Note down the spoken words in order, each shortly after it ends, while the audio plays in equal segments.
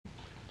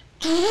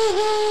Through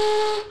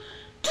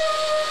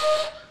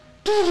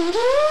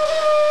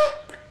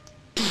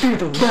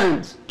the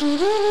lens.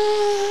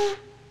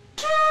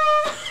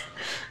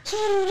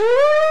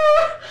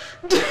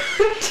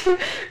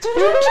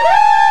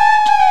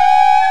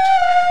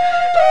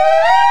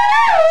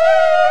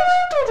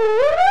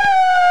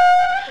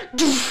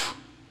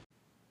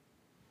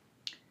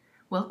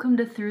 Welcome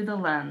to Through the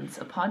Lens,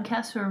 a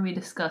podcast where we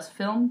discuss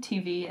film,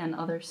 TV, and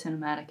other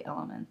cinematic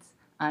elements.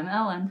 I'm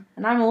Ellen.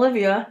 And I'm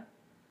Olivia.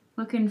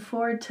 Looking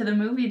forward to the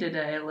movie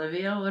today,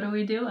 Olivia. What are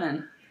we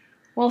doing?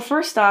 Well,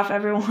 first off,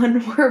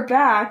 everyone, we're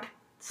back.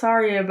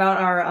 Sorry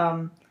about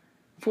our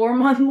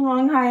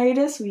 4-month-long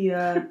hiatus. We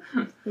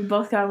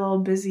both got a little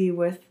busy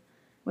with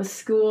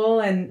school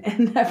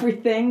and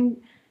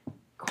everything,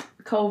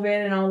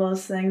 COVID and all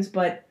those things,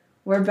 but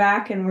we're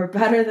back and we're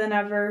better than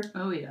ever.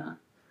 Oh, yeah.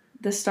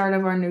 The start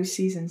of our new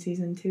season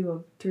 2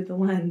 of Through the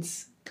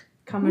Lens,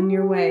 coming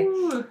your way.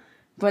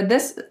 But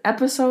this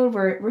episode,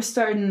 we're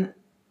starting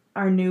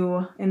our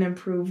new and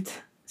improved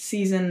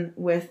season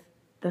with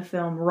the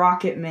film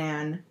Rocket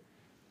Man.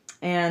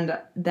 And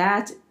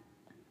that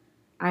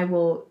I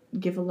will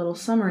give a little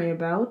summary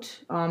about.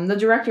 The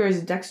director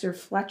is Dexter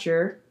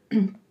Fletcher,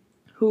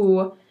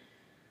 who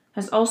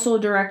has also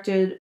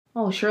directed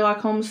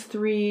Sherlock Holmes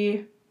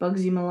 3,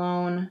 Bugsy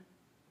Malone.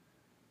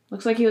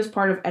 Looks like he was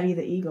part of Eddie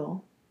the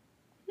Eagle.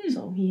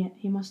 So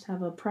he must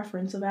have a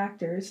preference of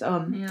actors.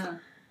 Yeah.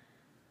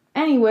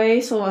 Anyway,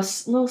 so a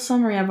little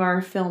summary of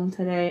our film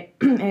today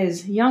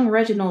is young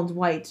Reginald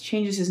White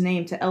changes his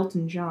name to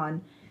Elton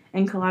John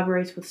and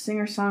collaborates with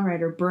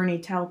singer-songwriter Bernie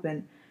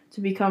Taupin to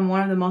become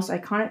one of the most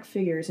iconic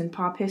figures in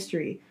pop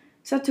history.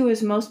 Set to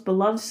his most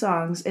beloved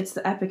songs, it's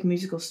the epic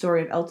musical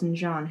story of Elton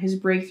John, his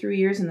breakthrough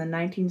years in the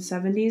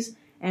 1970s,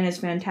 and his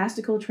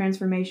fantastical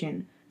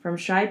transformation from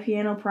shy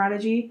piano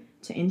prodigy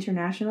to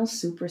international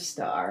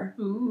superstar.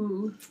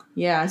 Ooh.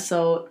 Yeah,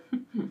 so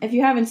if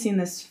you haven't seen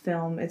this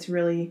film, it's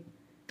really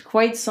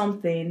quite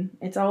something.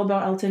 It's all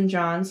about Elton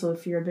John, so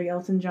if you're a big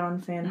Elton John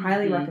fan,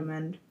 highly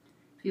recommend.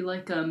 If you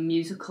like a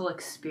musical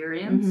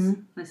experience,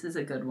 this is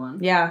a good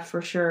one. Yeah,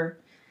 for sure.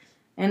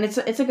 And it's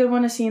a good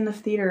one to see in the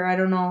theater. I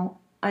don't know.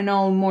 I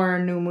know more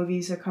new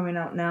movies are coming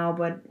out now,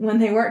 but when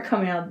they weren't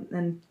coming out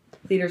and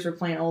theaters were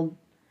playing old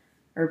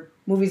or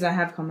movies that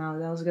have come out,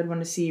 that was a good one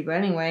to see. But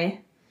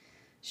anyway,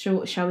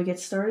 shall we get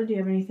started? Do you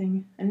have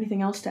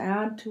anything else to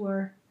add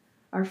to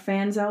our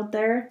fans out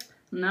there?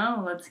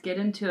 No, let's get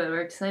into it.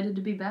 We're excited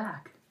to be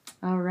back.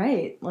 All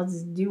right,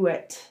 let's do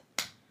it.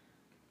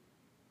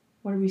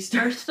 Where do we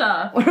start? First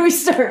off, Where do we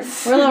start?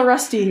 We're a little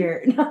rusty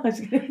here. No,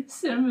 it's good.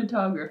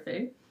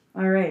 Cinematography.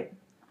 All right.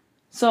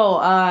 So,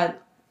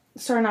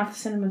 starting off with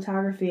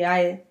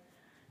cinematography,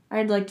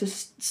 I'd like to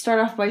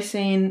start off by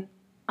saying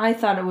I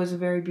thought it was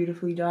very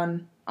beautifully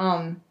done.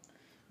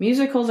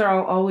 Musicals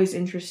are always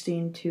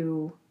interesting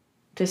to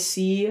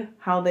see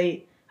how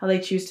they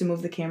choose to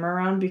move the camera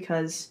around,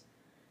 because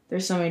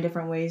there's so many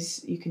different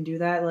ways you can do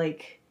that.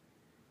 Like,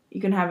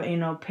 you can have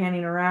it,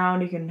 panning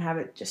around. You can have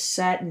it just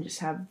set and just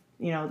have,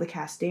 the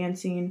cast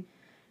dancing.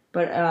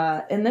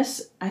 But in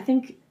this, I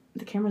think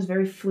the camera's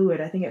very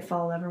fluid. I think it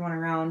followed everyone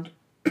around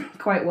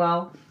quite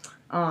well.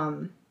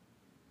 I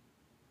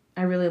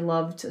really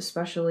loved,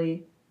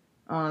 especially,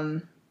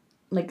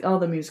 like all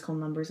the musical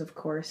numbers, of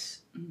course.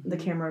 The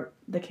camera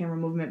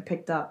movement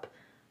picked up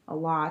a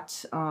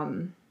lot.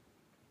 I'm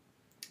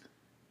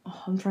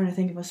trying to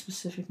think of a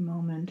specific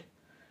moment.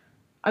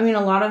 I mean,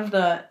 a lot of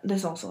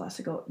this also has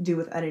to do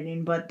with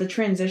editing, but the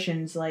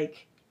transitions,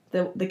 like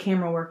the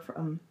camera work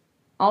from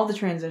all the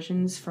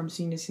transitions from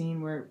scene to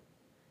scene were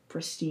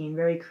pristine,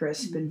 very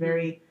crisp, and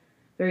very,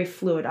 very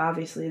fluid.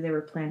 Obviously, they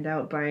were planned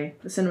out by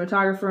the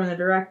cinematographer and the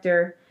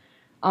director.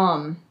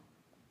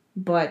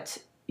 But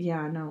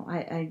yeah, no,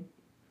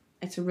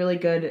 it's a really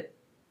good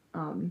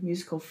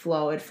musical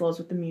flow. It flows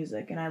with the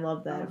music, and I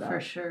love that about it.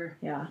 For sure.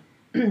 Yeah.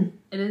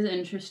 It is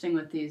interesting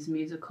with these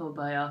musical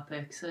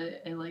biopics.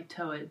 I liked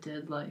how it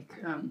did,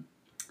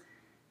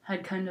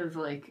 had kind of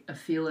like a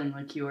feeling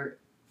like you were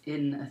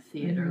in a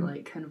theater,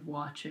 like kind of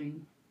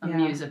watching a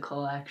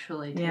musical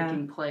actually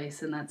taking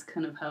place, and that's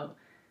kind of how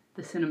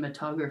the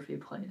cinematography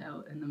played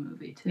out in the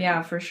movie too.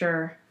 Yeah, for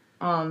sure.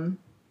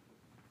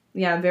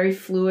 Very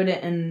fluid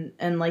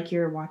and like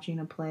you're watching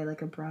a play,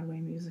 like a Broadway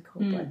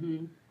musical, but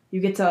you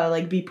get to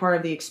like be part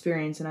of the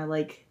experience, and I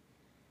like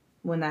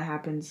when that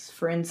happens.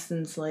 For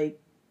instance, like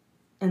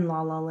in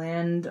La La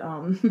Land,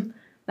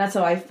 that's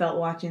how I felt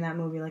watching that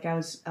movie. Like I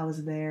was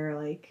there,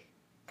 like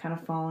kind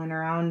of following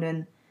around,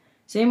 and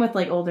same with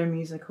like older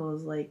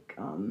musicals, like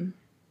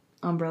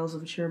Umbrellas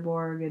of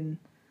Cherbourg and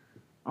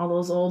all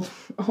those old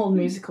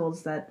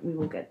musicals that we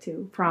will get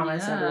to.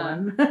 Promise,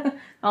 everyone.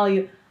 all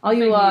you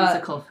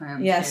musical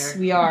fans. Yes,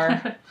 here. We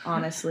are.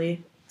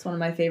 Honestly, it's one of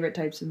my favorite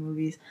types of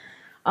movies.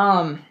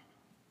 I'm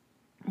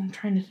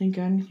trying to think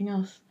of anything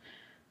else.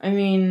 I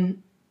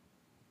mean,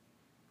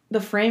 the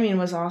framing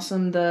was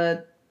awesome.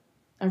 I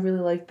really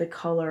liked the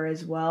color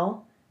as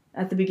well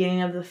at the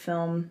beginning of the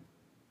film.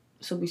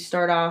 So we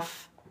start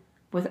off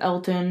with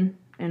Elton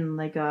and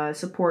like a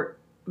support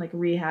like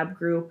rehab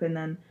group, and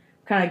then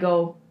kind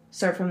of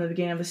start from the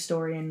beginning of a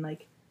story, and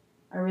like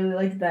I really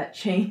like that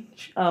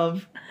change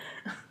of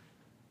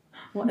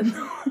what.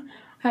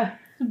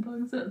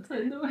 Bugs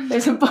outside the window.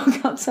 There's a bug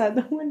outside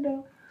the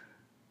window.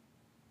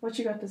 What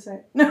you got to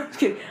say? No, I'm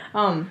kidding.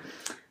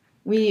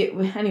 We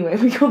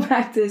go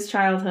back to his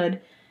childhood,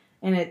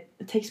 and it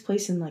takes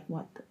place in like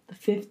what the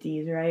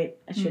 50s, right?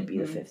 It should be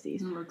the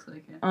 50s. It looks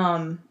like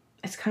it.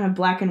 It's kind of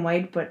black and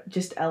white, but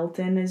just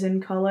Elton is in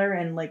color,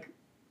 and like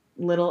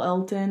little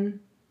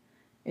Elton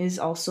is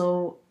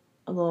also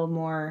a little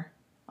more.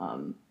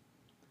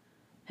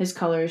 His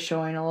color is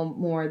showing a little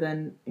more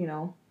than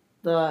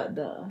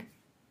the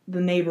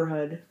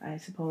neighborhood, I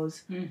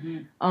suppose. Mm-hmm.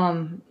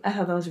 I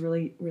thought that was a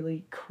really,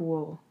 really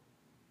cool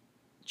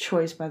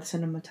choice by the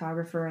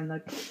cinematographer and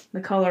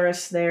the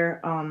colorist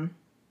there.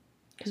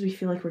 Because we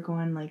feel like we're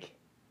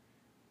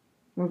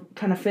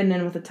kind of fitting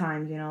in with the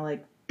times,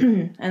 like.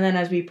 And then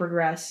as we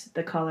progress,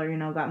 the color,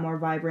 got more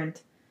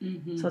vibrant.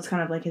 Mm-hmm. So it's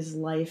kind of like his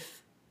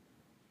life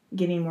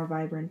getting more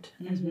vibrant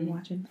as we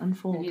watch it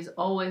unfold. And he's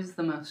always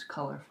the most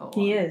colorful.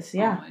 He is,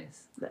 yeah.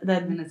 Always.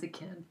 That, even as a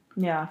kid.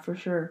 Yeah, for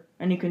sure.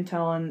 And you can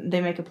tell, and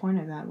they make a point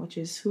of that, which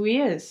is who he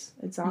is.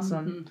 It's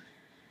awesome.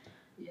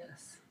 Mm-hmm.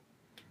 Yes.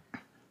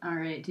 All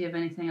right. Do you have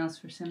anything else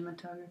for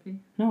cinematography?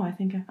 No, I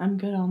think I'm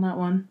good on that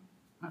one.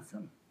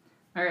 Awesome.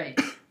 All right.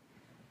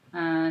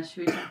 Should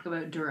we talk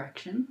about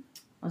direction?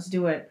 Let's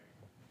do it.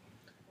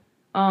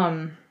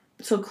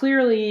 So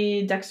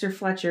clearly Dexter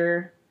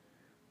Fletcher,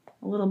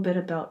 a little bit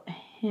about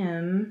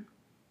him.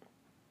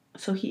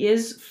 So he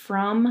is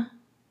from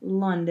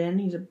London.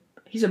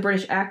 He's a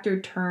British actor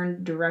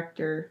turned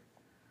director.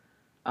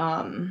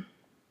 I'm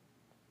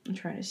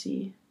trying to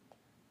see.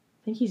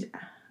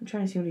 I'm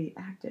trying to see what he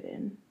acted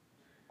in.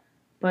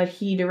 But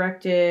he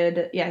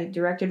directed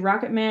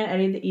Rocket Man,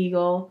 Eddie the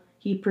Eagle.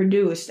 He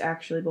produced,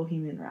 actually,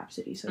 Bohemian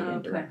Rhapsody, so he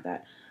didn't direct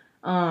that.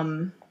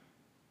 I'm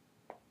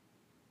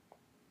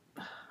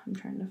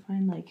trying to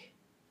find,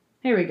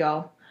 here we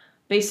go.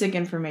 Basic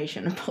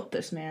information about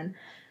this man.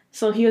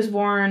 So he was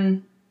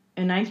born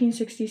in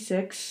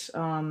 1966,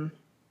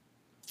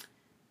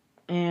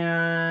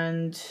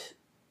 and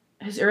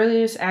his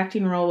earliest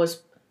acting role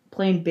was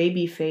playing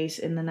Babyface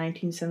in the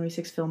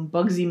 1976 film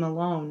Bugsy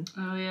Malone.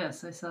 Oh,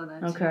 yes, I saw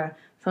that, too. Okay.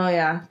 So,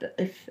 yeah,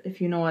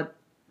 if you know what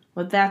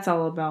that's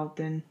all about,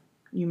 then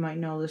you might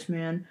know this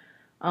man.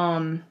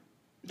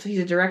 So he's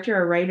a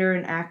director, a writer,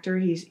 an actor.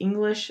 He's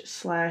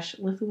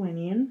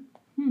English/Lithuanian.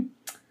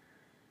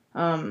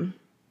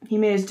 He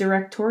made his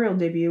directorial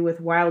debut with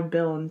Wild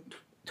Bill in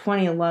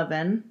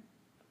 2011.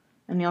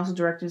 And he also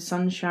directed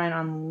Sunshine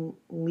on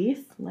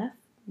Leith? I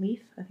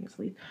think it's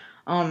Leith.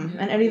 And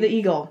Eddie the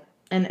Eagle.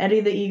 And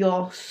Eddie the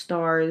Eagle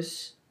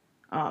stars,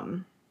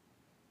 Taron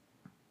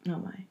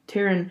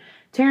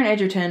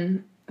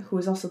Egerton, who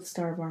is also the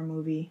star of our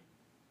movie.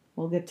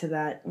 We'll get to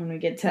that when we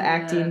get to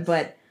acting,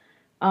 but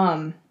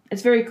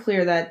it's very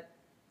clear that,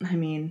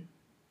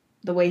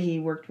 the way he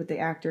worked with the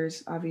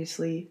actors,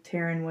 obviously,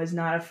 Taron was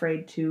not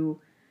afraid to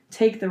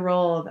take the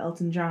role of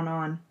Elton John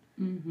on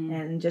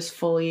and just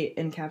fully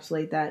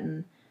encapsulate that.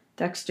 And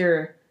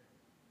Dexter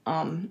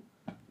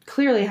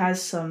clearly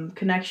has some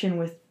connection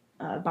with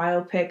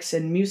biopics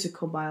and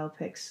musical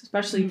biopics,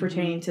 especially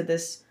pertaining to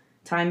this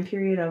time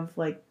period of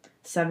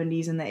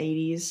 70s and the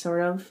 80s,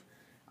 sort of.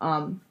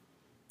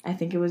 I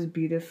think it was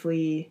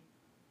beautifully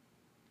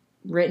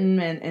written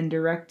and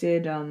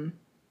directed.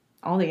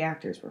 All the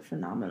actors were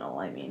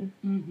phenomenal.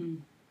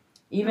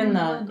 Even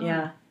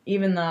the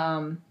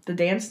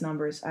dance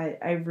numbers.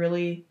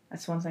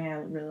 That's one thing I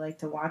really like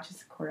to watch is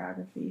the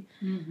choreography.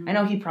 I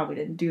know he probably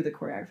didn't do the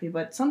choreography,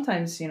 but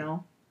sometimes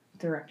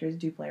directors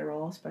do play a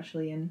role,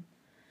 especially in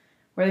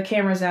where the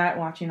camera's at,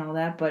 watching all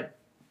that. But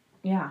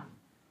yeah.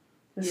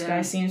 This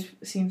guy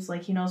seems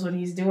like he knows what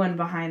he's doing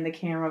behind the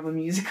camera of a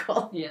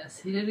musical. Yes,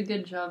 he did a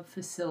good job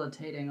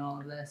facilitating all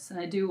of this. And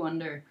I do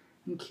wonder,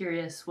 I'm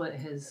curious what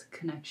his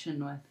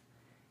connection with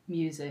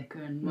music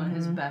and what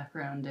his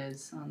background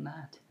is on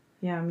that.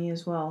 Yeah, me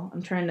as well.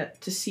 I'm trying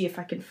to see if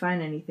I can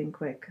find anything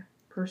quick.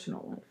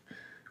 Personal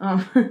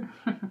life.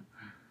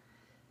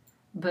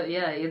 But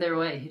yeah, either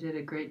way, he did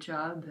a great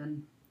job.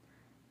 And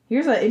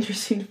here's an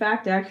interesting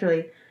fact,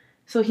 actually.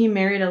 So he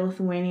married a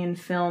Lithuanian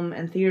film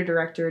and theater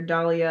director,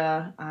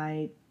 Dalia.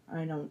 I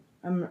don't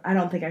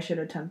think I should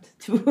attempt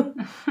to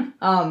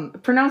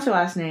pronounce her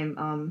last name.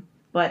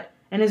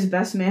 And his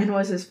best man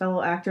was his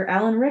fellow actor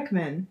Alan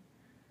Rickman,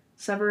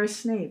 Severus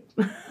Snape.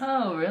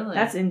 Oh, really?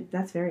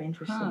 That's very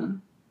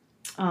interesting.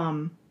 Huh.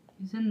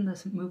 He's in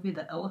this movie,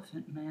 The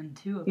Elephant Man,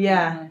 too.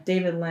 Yeah,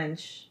 David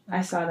Lynch. Okay.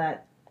 I saw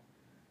that.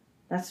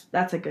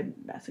 That's a good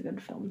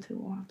film too.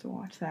 We'll have to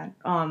watch that.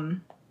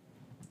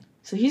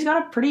 So he's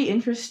got a pretty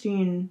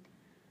interesting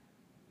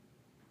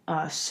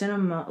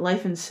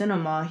life in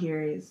cinema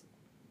here. He's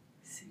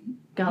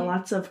got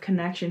lots of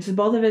connections. So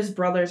both of his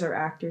brothers are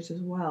actors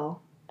as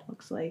well,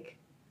 looks like.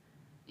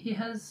 He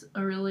has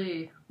a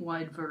really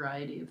wide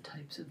variety of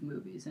types of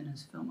movies in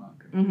his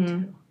filmography,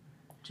 too,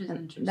 which is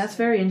interesting. That's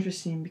very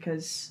interesting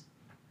because,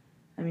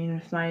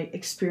 with my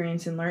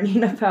experience in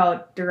learning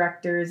about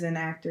directors and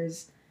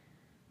actors,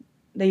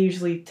 they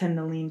usually tend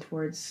to lean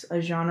towards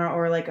a genre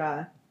or like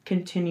a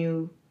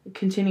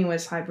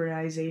continuous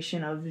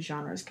hybridization of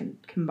genres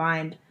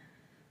combined.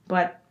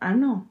 But I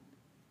don't know.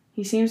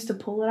 He seems to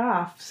pull it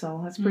off,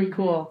 so that's pretty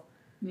cool.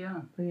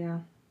 Yeah. But yeah.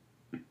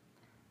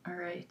 All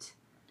right.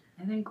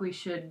 I think we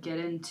should get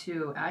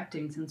into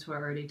acting since we're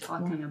already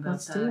talking about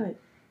Let's that. do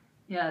it.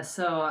 Yeah,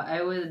 so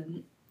I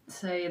would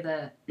say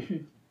that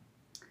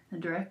the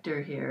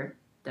director here,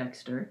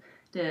 Dexter,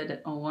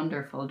 did a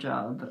wonderful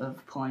job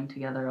of pulling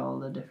together all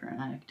the different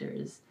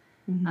actors.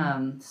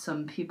 Mm-hmm.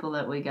 Some people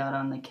that we got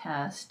on the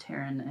cast,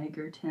 Taron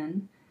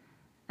Egerton,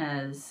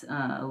 as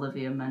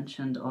Olivia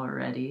mentioned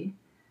already.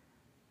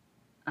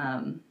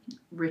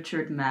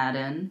 Richard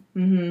Madden.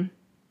 Mm-hmm.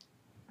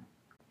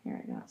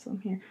 Here, I got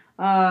some here.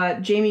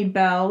 Jamie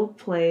Bell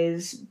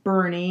plays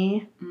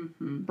Bernie.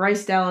 Mm-hmm.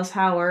 Bryce Dallas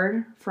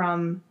Howard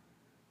from,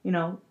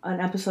 an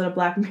episode of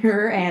Black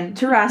Mirror and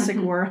Jurassic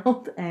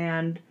World.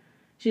 And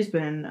she's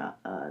been,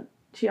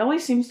 she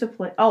always seems to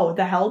play,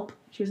 The Help.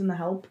 She was in The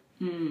Help.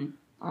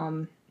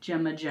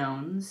 Gemma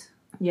Jones.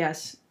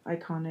 Yes,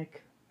 iconic.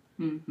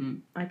 Mm-hmm.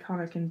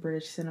 Iconic in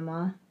British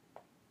cinema.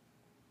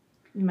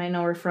 You might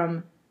know her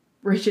from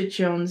Bridget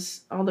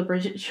Jones, all the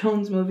Bridget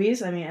Jones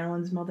movies. I mean,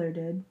 Ellen's mother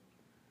did.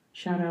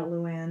 Shout out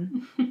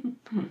Luann.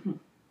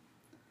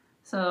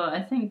 So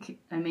I think,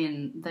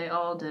 they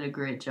all did a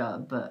great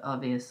job, but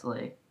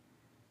obviously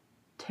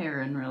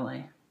Taron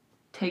really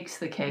takes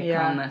the cake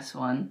on this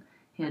one.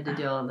 He had to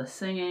do all the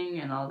singing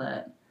and all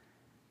that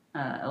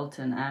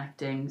Elton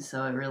acting,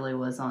 so it really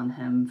was on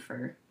him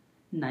for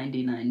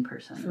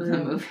 99% of the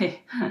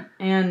movie.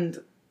 And,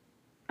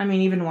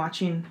 even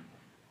watching,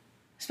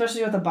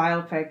 especially with a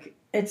biopic,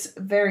 it's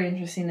very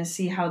interesting to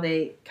see how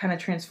they kind of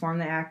transform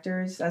the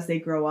actors as they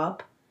grow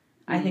up.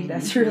 I think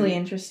that's really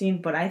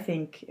interesting, but I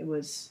think it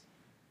was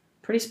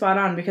pretty spot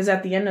on because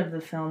at the end of the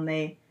film,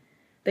 they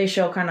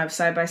show kind of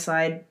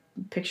side-by-side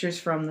pictures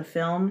from the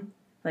film,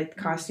 like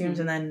the costumes,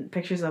 and then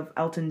pictures of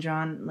Elton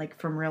John, like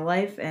from real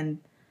life, and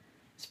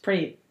it's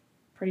pretty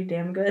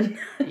damn good,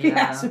 if you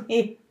ask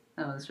me.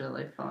 That was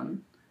really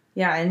fun.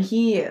 Yeah, and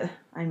he,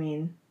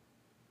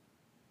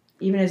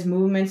 even his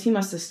movements, he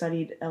must have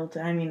studied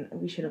Elton.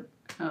 We should have...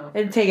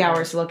 It'd take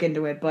hours to look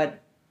into it, but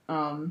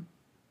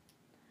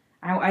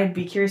I'd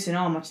be curious to know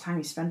how much time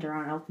he spent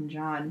around Elton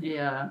John.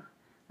 Yeah.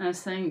 I was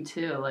saying,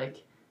 too,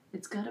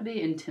 it's got to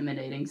be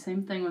intimidating.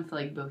 Same thing with,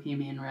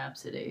 Bohemian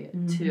Rhapsody.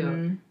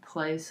 To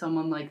play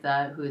someone like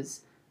that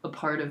who's a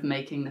part of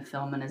making the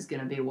film and is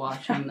going to be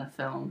watching the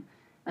film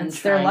and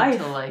it's trying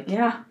their life.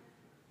 to,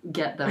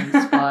 get them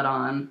spot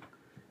on.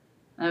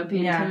 That would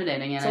be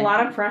intimidating. It's a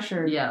lot of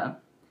pressure. Yeah.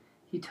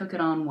 He took it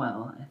on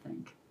well, I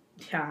think.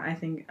 Yeah, I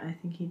think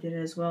he did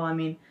it as well.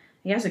 He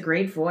has a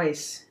great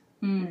voice.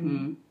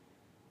 Mm-hmm.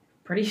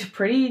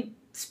 Pretty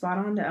spot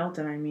on to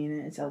Elton.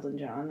 It's Elton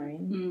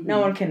John. No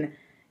one can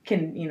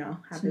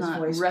have his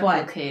voice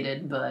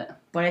replicated,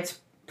 but it's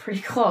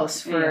pretty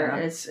close for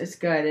it's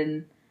good,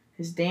 and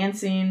his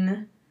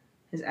dancing,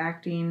 his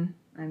acting,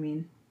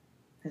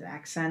 his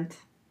accent,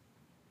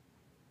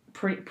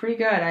 pretty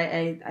good.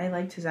 I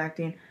liked his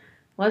acting.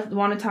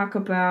 Want to talk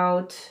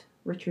about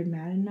Richard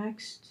Madden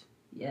next?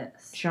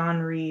 Yes.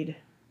 John Reed.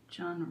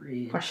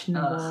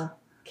 Questionable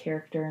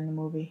character in the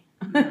movie.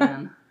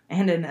 Man.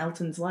 And in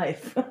Elton's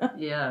life.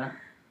 Yeah.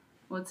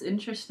 What's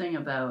interesting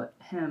about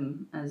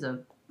him as a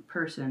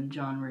person,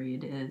 John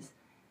Reed, is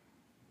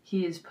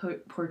he is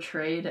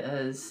portrayed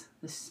as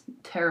this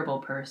terrible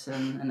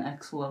person, an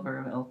ex-lover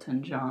of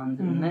Elton John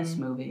in this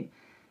movie,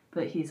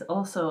 but he's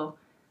also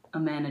a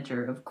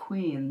manager of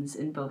Queens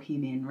in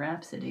Bohemian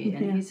Rhapsody,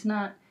 and he's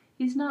not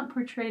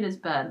portrayed as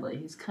badly.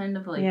 He's kind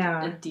of like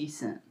a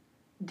decent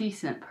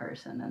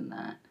person in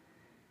that.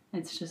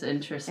 It's just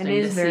interesting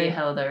to see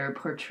how they're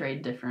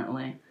portrayed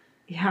differently.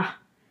 Yeah.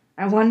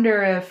 I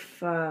wonder if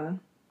the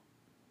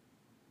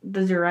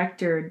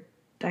director,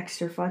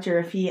 Dexter Fletcher,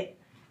 if he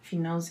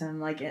knows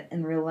him,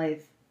 in real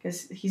life.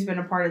 Because he's been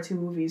a part of 2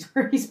 movies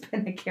where he's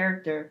been a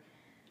character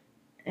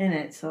in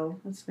it, so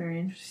that's very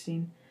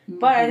interesting. Mm-hmm.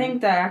 But I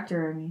think the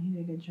actor, he did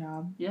a good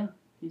job. Yeah,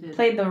 he did.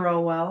 Played the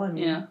role well.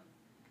 You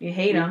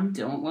hate him.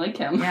 Don't like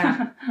him.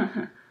 Yeah.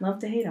 Love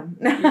to hate him.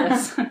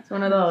 Yes. It's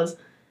one of those.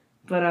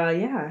 But,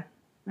 yeah.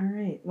 All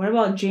right. What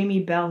about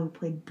Jamie Bell, who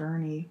played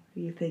Bernie? What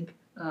do you think?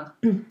 I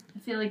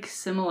feel like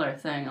similar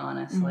thing,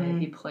 honestly. Mm-hmm.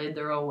 He played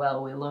the role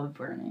well. We love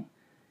Bernie.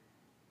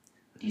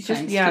 He's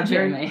just,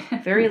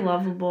 very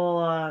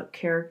lovable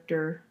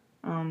character,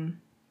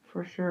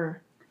 for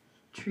sure.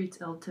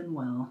 Treats Elton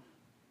well.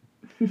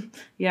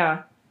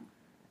 Yeah.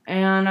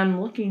 And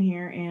I'm looking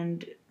here,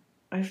 and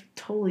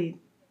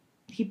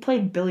he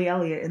played Billy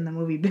Elliot in the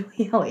movie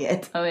Billy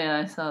Elliot. Oh, yeah,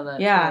 I saw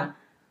that. Yeah.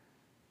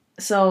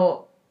 Too.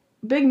 So,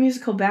 big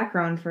musical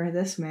background for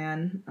this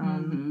man.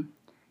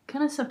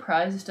 Kind of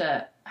surprised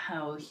at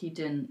how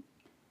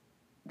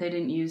they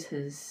didn't use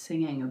his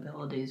singing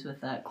abilities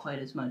with that quite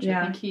as much.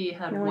 Yeah. I think he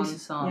had one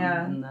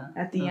song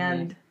at the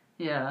end.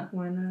 Yeah.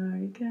 When are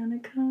you gonna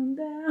come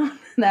down?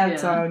 That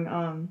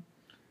song.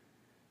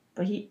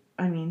 But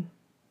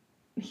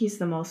he's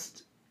the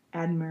most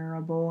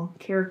admirable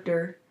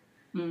character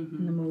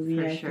in the movie,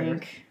 For I sure.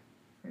 think.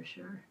 For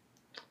sure.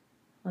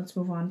 Let's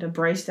move on to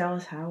Bryce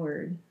Dallas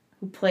Howard,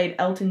 who played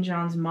Elton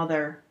John's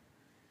mother.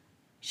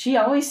 She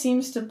always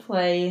seems to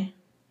play...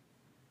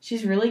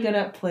 She's really good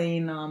at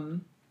playing,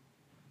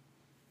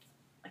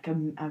 like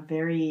a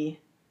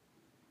very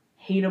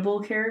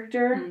hateable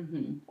character.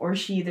 Mm-hmm. Or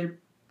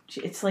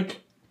it's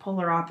like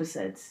polar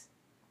opposites.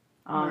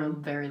 Or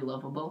very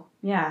lovable.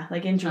 Yeah,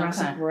 like in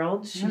Jurassic Okay.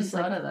 World, I she's hadn't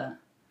like... thought of that.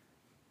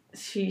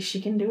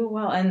 She can do it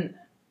well. And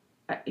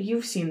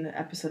you've seen the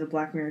episode of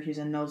Black Mirror she's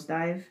in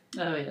Nosedive.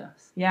 Oh,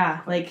 yes.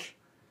 Yeah, like,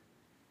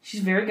 she's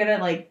very good at,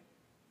 like,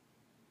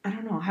 I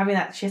don't know, having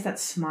that... She has that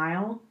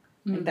smile.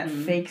 Like that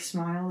fake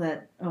smile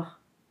that,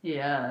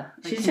 Yeah.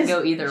 It she's can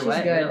go either way.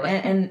 She's good. Really.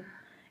 And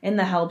in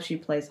The Help, she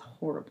plays a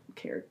horrible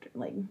character.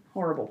 Like,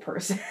 horrible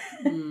person.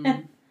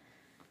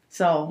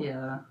 So,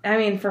 yeah. I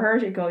mean, for her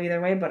to go either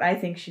way, but I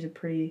think she's a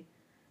pretty,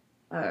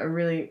 a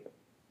really,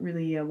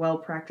 really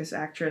well-practiced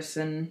actress,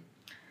 and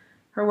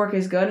her work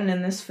is good, and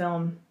in this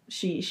film,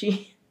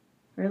 she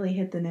really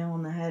hit the nail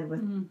on the head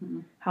with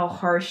how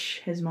harsh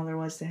his mother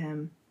was to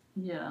him.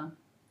 Yeah.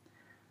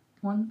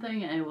 One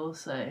thing I will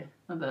say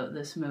about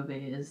this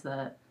movie is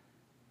that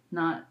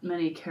not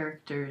many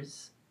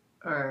characters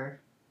are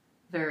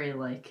very,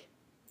 like,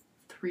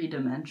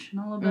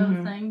 three-dimensional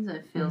about things.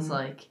 It feels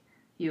like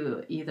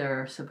you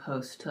either are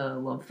supposed to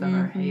love them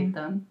or hate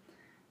them,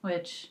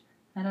 which,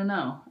 I don't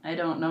know. I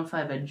don't know if I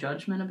have a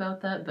judgment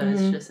about that, but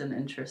it's just an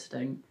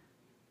interesting...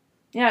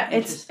 Yeah,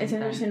 it's thing.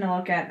 interesting to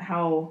look at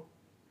how...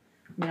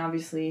 I mean,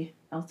 obviously,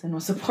 Elton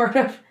was a part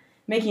of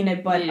making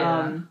it, but,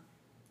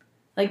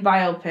 like,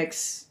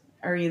 biopics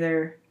are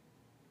either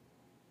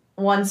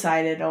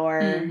one-sided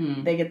or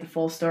they get the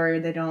full story or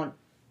they don't.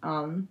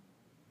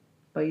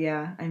 But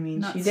yeah, I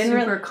mean, Not she didn't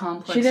really...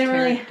 complex she didn't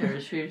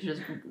characters. She was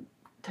just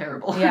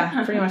terrible.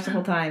 Yeah, pretty much the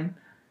whole time.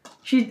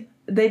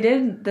 They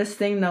did this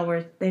thing, though,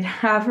 where they'd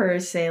have her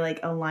say, like,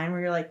 a line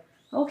where you're like,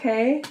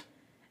 okay.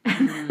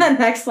 And the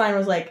next line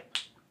was like,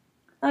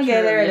 okay,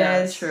 True, there it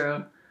is.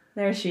 True.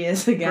 There she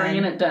is again.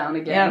 Bringing it down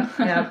again.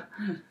 Yep.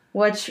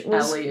 Which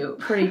was Alley-oop.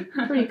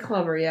 pretty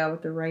clever, yeah,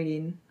 with the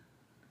writing.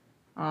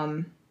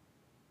 I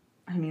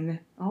mean,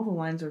 all the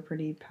lines are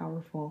pretty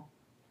powerful.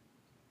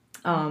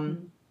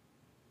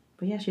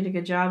 But yeah, she did a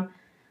good job.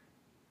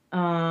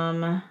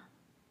 I'm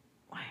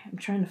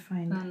trying to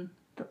find...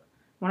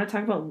 Want to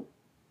talk about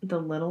the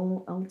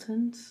little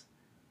Eltons?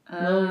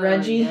 Little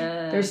Reggie?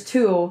 Yes. There's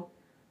two.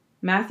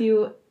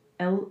 Matthew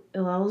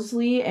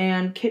Ellerslie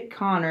and Kit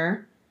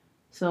Connor.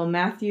 So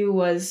Matthew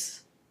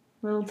was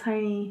little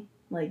tiny,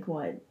 like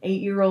what,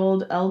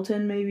 8-year-old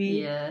Elton maybe?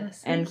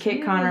 Yes. And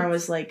Kit Connor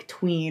was like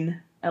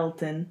tween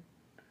Elton.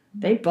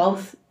 They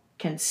both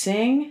can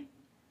sing.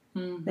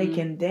 They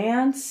can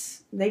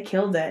dance. They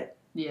killed it.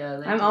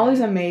 Yeah, I'm always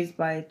amazed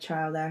by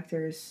child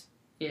actors.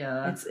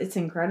 Yeah. It's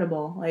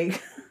incredible.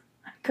 Like,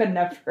 I could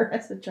never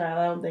as a child,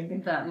 I don't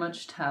think. That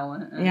much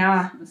talent.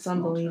 Yeah, it's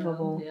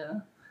unbelievable.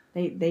 Child.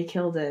 Yeah. They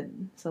killed it.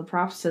 So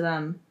props to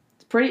them.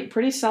 It's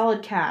pretty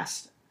solid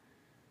cast.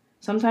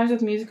 Sometimes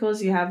with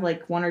musicals you have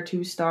like 1 or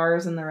 2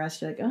 stars and the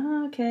rest you're like,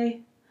 oh,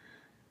 okay.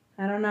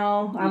 I don't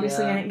know.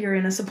 Obviously you're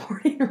in a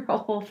supporting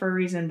role for a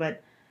reason,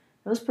 but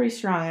it was pretty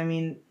strong. I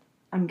mean,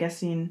 I'm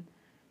guessing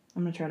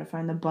I'm gonna try to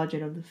find the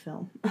budget of the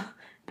film.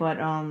 But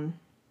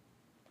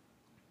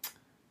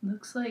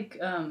looks like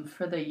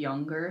for the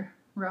younger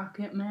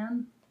Rocket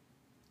Man.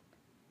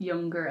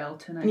 Younger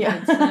Elton, I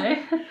should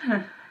say.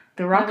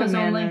 The Rocket that was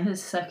Man. only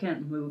his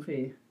second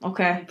movie.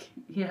 Okay. Like,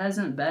 he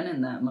hasn't been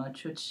in that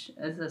much, which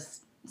as a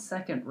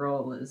second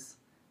role is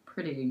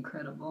pretty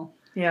incredible.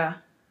 Yeah.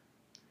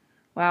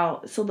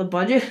 Wow. So the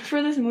budget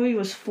for this movie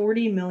was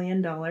 $40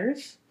 million.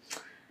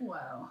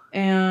 Wow.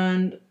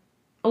 And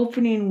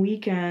opening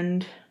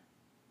weekend,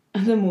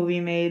 the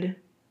movie made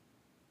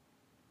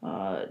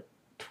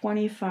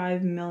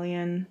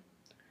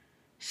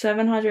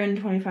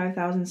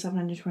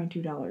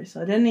 $25,725,722.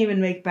 So it didn't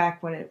even make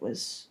back what it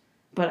was.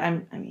 But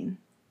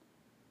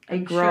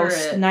it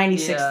grossed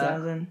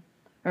 96,000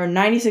 or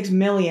 96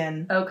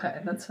 million.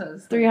 Okay, that's what I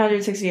was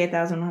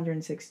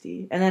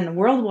 368,160. And then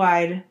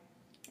worldwide,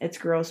 its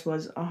gross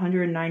was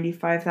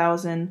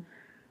 195,000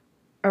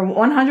 or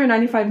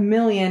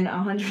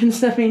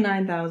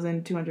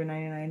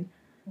 $195,179,299.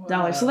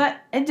 Wow. So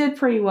that it did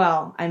pretty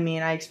well. I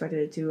mean, I expected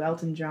it to.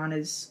 Elton John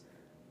is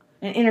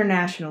an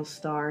international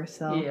star,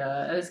 so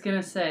yeah, I was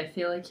gonna say, I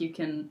feel like you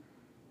can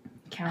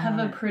count have on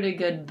a it. pretty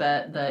good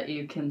bet that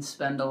you can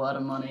spend a lot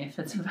of money if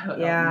it's about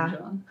Yeah. Elton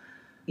John.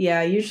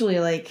 Yeah, usually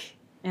like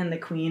and the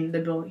Queen, the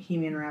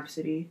Bohemian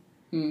Rhapsody.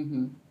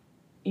 Mm-hmm.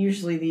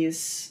 Usually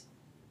these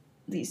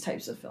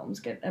types of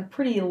films get a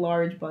pretty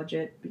large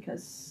budget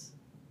because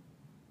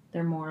they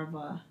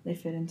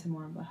fit into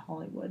more of a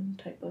Hollywood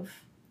type of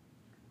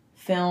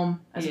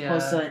film as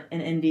opposed to an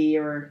indie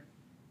or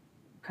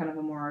kind of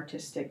a more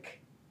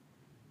artistic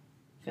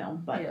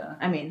film. But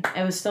I mean,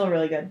 it was still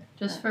really good.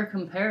 Just for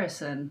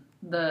comparison,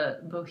 the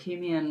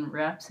Bohemian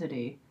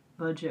Rhapsody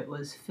budget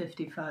was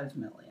 $55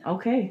 million.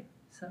 Okay.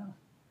 So,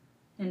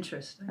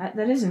 interesting. That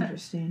is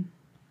interesting.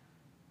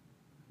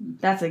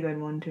 That's a good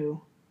one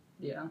too.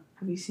 Yeah.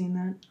 Have you seen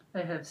that?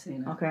 I have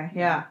seen it. Okay,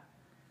 yeah.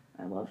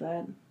 I love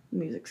that. The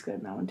music's good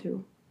in that one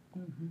too.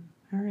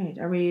 All right,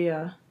 are we...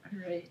 All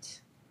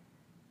right.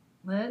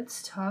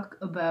 Let's talk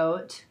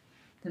about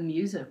the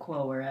music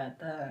while we're at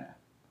that.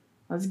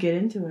 Let's get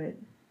into it.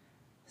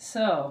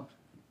 So,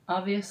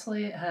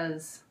 obviously it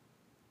has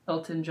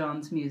Elton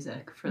John's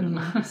music for the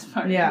most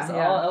part. Yeah, It's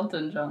all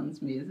Elton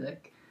John's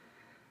music,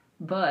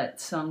 but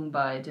sung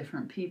by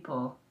different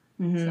people.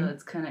 So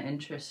it's kind of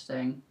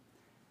interesting.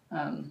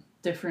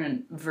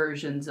 Different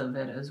versions of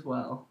it as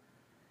well.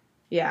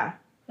 Yeah.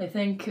 I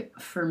think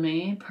for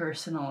me,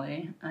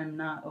 personally, I'm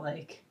not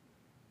like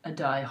a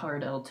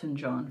die-hard Elton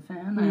John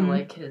fan. I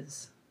like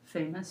his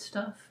famous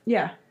stuff.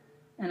 Yeah.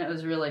 And it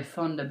was really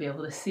fun to be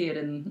able to see it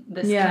in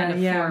this kind of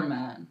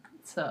format.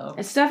 So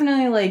it's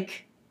definitely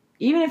like,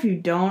 even if you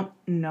don't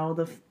know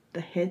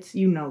the hits,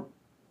 you know,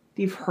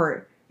 you've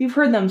heard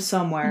them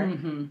somewhere,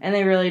 and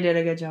they really did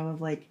a good job of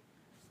like,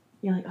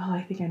 you're like, oh,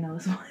 I think I know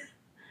this one.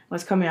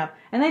 What's coming up,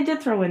 and they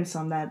did throw in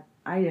some that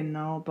I didn't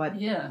know, but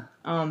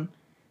an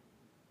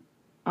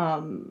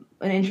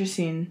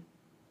interesting.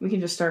 We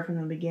can just start from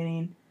the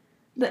beginning.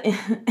 The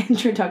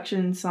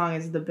introduction song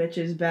is "The Bitch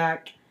Is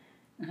Back."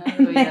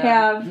 Oh, they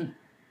have.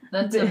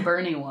 That's a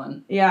Bernie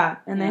one. Yeah,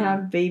 and they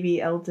have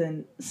Baby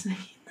Elton singing.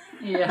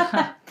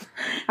 Yeah.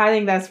 I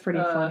think that's pretty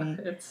funny.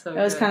 It's so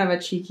It was kind of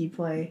a cheeky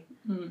play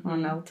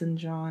on Elton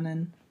John,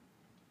 and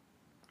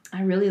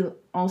I really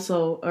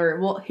also,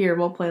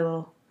 we'll play a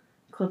little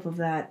clip of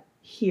that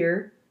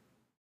here.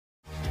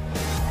 I'm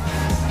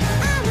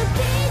a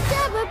bitch,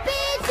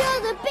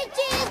 the bitch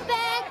is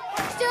back.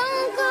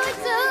 Stone cold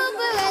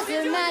sober as a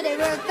matter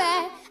of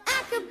fact. I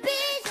could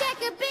bitch,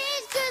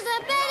 'cause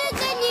I'm better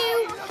than you.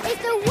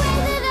 It's the way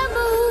that I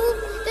move,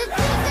 the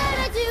things that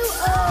I do.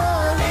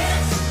 Oh,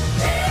 bitch,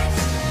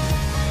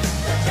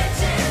 the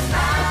bitch is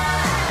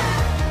back.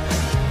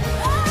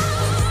 Oh,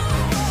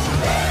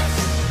 bitch,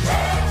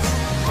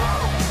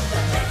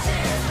 the bitch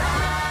is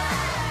back.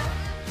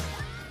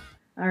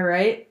 All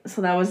right,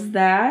 so that was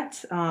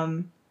that.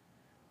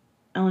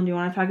 Ellen, do you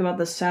want to talk about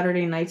the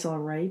Saturday Night's All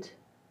Right?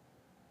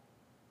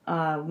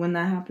 When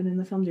that happened in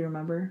the film, do you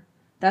remember?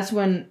 That's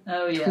when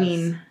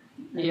Queen.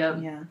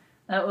 Yep. Yeah.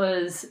 That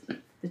was.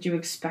 Did you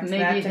expect maybe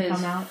that to his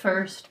come out?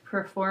 first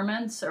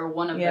performance, or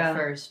one of the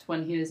first,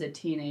 when he was a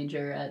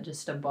teenager at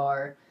just a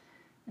bar,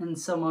 and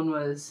someone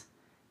was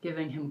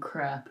giving him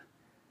crap.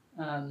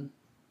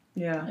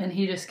 Yeah. And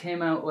he just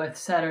came out with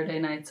Saturday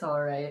Night's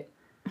All Right.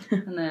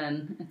 And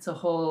then it's a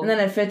whole... And then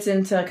it fits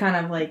into kind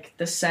of like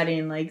the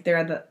setting, like they're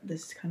at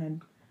this kind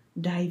of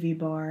divey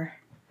bar.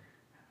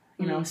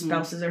 You know,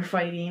 spouses are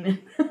fighting.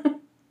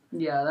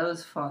 Yeah, that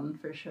was fun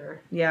for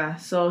sure. Yeah,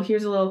 so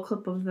here's a little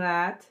clip of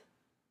that.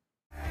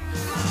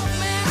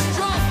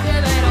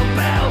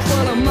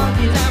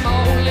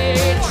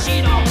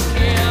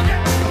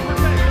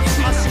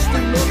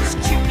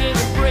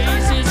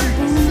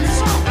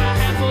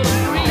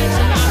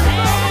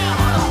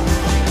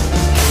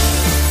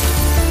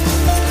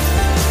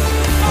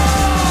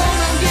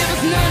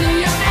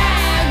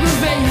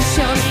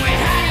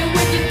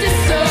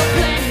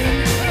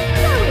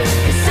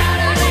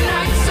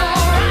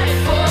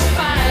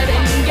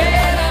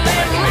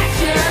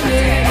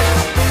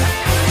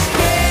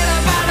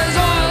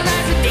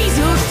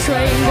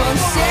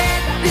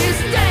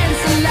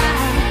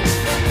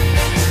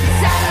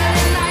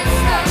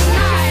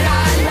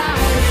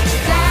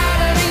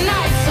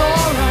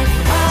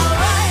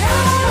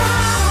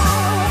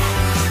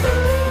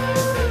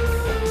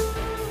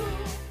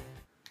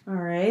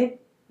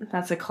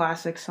 That's a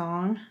classic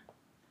song.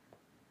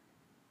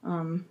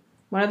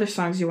 What other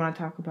songs do you want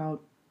to talk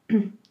about?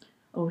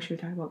 Oh, should we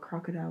talk about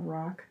Crocodile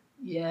Rock?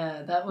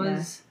 Yeah, that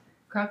was...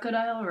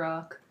 Crocodile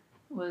Rock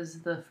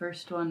was the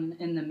first one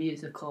in the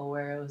musical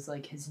where it was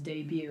like his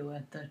debut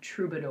at the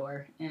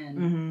Troubadour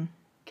in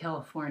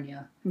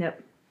California.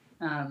 Yep.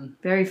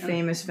 Very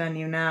famous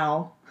venue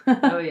now.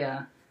 Oh,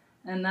 yeah.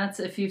 And that's,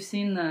 if you've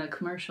seen the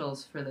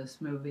commercials for this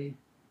movie,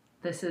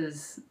 this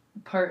is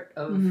part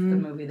of the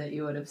movie that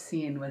you would have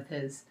seen with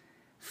his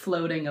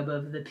floating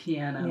above the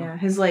piano. Yeah,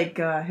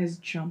 his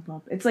jump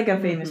up. It's like a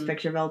famous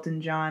picture of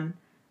Elton John.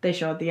 They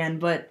show at the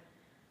end, and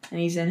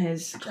he's in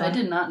his... I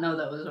did not know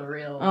that was a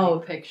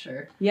real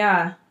picture.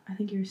 Yeah. I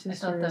think your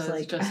sister I thought that was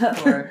like... just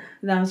for...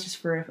 That was just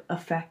for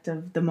effect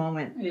of the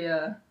moment.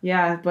 Yeah.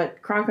 Yeah,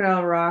 but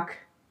Crocodile Rock,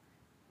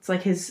 it's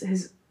like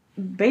his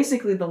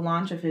basically the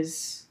launch of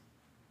his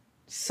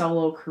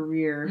solo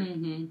career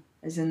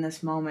is in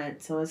this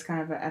moment. So it's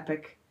kind of an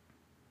epic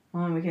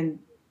moment.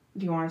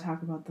 Do you want to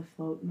talk about the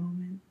float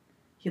moment?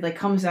 He like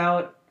comes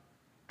out,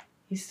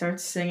 he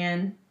starts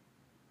singing,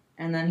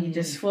 and then he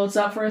just floats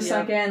up for a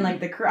second, like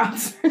the crowd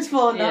starts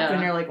floating up,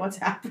 and you're like, what's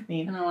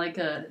happening? Kind of like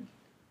a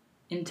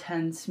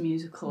intense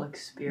musical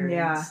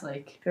experience,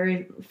 like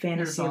very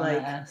fantasy-like.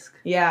 Nirvana-esque.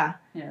 Yeah.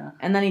 Yeah.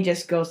 And then he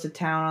just goes to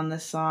town on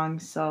this song.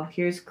 So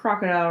here's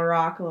Crocodile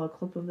Rock, a little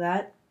clip of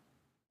that.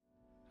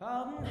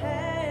 Holding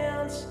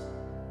hands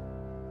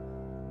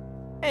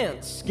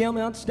and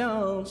skimming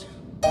stones.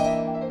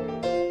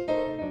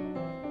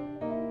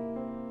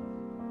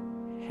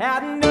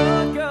 Had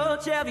no girl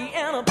Chevy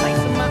and a place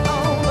of my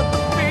own, but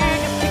the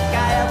biggest kick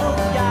I ever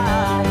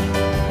got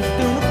was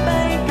doing a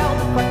thing called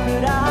the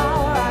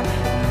crocodile rock.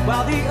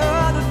 While the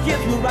other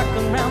kids were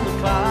rocking around the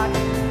clock,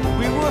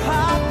 we were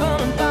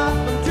hopping and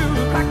bopping to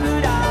the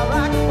crocodile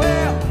rock.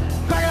 Well,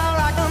 crocodile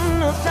rockin'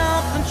 no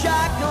something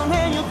shocking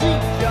when your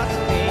feet just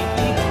can't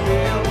keep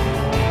still.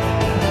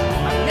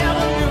 I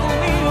never knew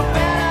me a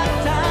better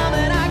time,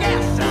 and I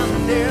guess I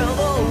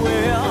never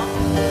will.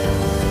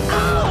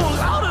 Oh,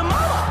 Lordy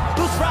Mama,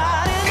 those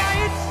Friday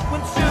nights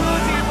when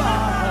Susie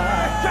bought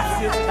her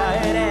dresses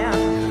tight and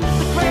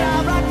the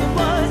crocodile rockin'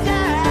 was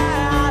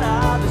out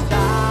of the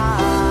sight.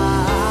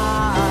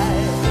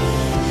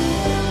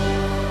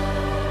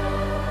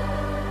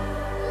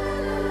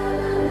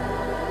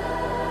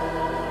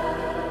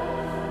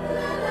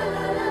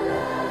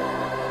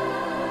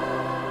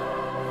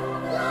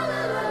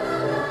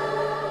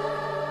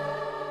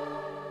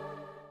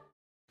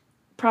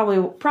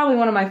 Probably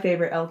one of my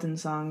favorite Elton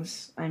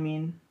songs. I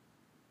mean,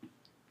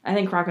 I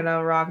think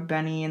Crocodile Rock,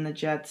 Benny and the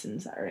Jets,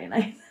 and Saturday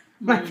Night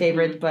my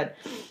favorites, but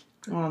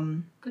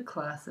The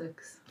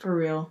classics. for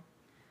real.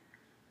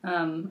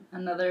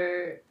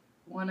 Another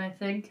one, I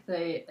think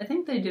they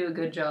do a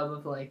good job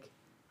of like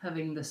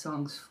having the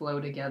songs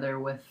flow together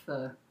with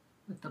the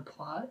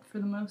plot for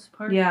the most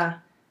part. Yeah.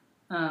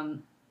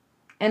 Um,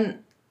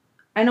 And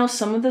I know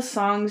some of the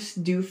songs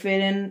do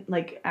fit in,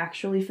 like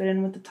actually fit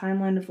in with the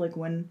timeline of like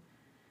when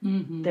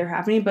mhm. they're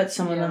happening, but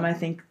some of them Yeah. I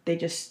think they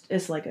just,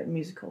 it's like a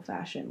musical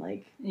fashion.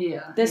 Like,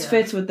 Yeah. this yeah.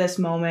 fits with this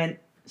moment,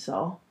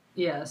 so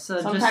Yeah. So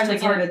sometimes just to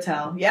it's hard give- to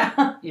tell.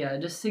 Yeah. Yeah,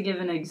 just to give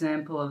an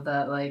example of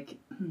that, like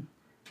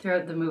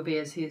throughout the movie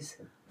as he's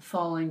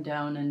falling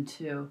down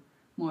into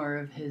more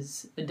of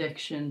his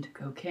addiction to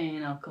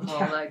cocaine, alcohol,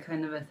 Yeah. that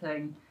kind of a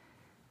thing.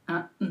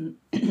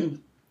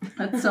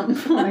 At some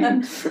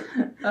point,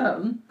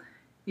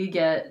 you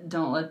get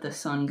 "Don't Let the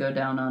Sun Go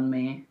Down on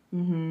Me"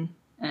 Mm-hmm.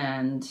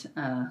 and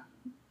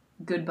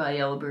 "Goodbye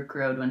Yellow Brick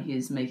Road" when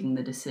he's making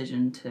the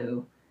decision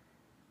to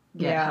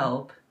get Yeah.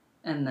 help,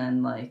 and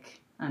then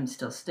like "I'm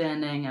Still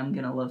Standing, I'm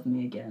Gonna Love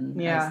Me Again"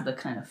 Yeah. as the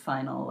kind of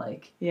final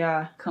like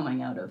Yeah.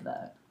 coming out of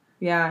that.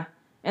 Yeah.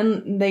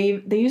 And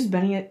they use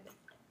Benny,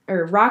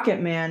 or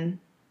Rocket Man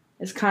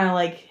is kind of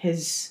like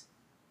his,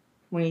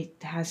 when he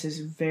has his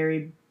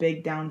very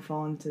big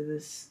downfall into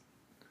this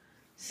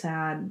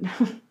sad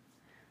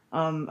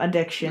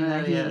addiction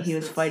that yes, he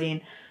was it's-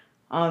 fighting,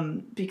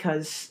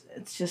 because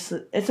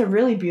it's a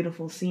really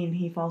beautiful scene.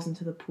 He falls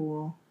into the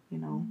pool,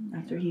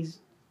 after he's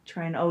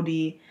trying to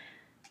OD,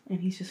 and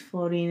he's just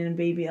floating, and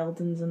baby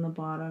Elton's in the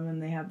bottom,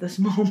 and they have this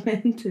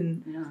moment,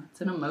 and Yeah,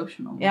 it's an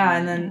emotional Yeah,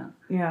 moment, and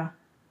then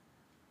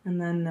and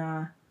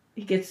then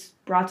he gets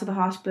brought to the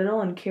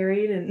hospital and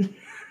carried, and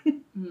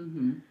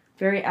Mm-hmm.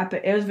 very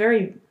epic. It was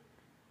very,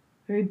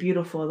 very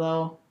beautiful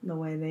though, the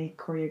way they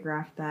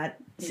choreographed that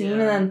scene, Yeah.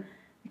 and then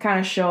it kind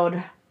of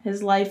showed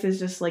his life is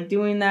just like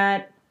doing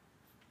that.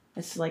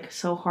 It's like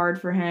so hard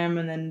for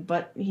him,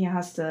 but he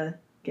has to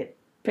get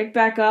picked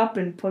back up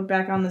and put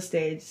back on the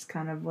stage. It's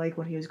kind of like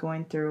what he was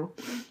going through.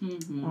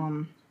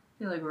 Mm-hmm.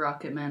 I feel like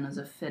Rocket Man is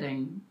a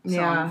fitting song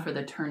Yeah. for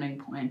the turning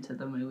point of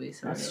the movie.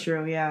 That's of.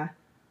 true, yeah.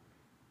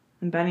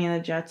 And Benny and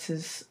the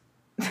Jets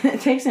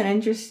it takes an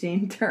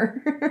interesting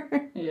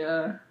turn.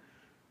 Yeah.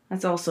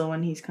 That's also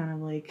when he's kind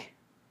of like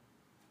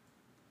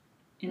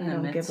In I the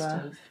don't give midst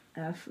a- of.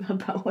 F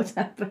about what's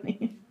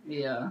happening.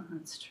 Yeah,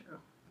 that's true.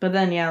 But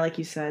then, yeah, like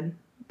you said,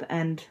 the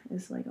end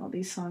is like all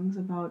these songs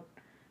about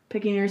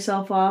picking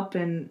yourself up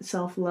and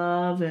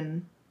self-love,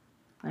 and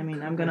I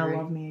mean, I'm gonna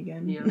Recovery. love me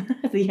again Yeah.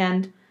 at the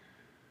end.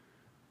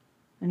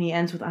 And he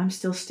ends with "I'm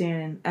Still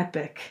Standing,"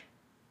 epic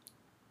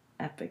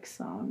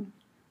song.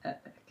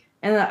 Epic.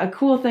 And a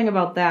cool thing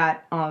about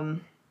that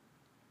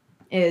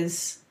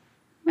is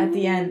at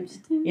the end,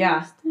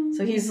 yeah.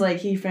 So he's like,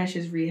 he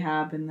finishes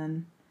rehab, and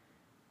then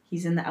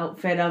he's in the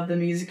outfit of the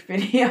music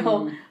video.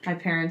 Mm. My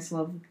parents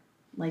loved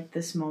like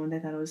this moment. I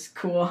thought it was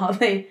cool how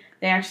they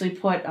actually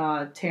put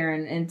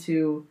Taron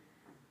into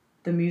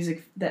the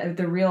music,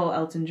 the real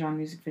Elton John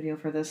music video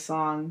for this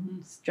song.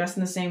 It's dressed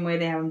in the same way.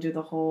 They have him do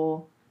the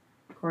whole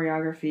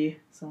choreography.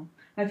 So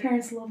my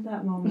parents loved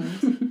that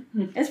moment.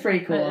 It's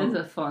pretty cool. It is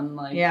a fun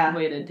Yeah.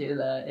 way to do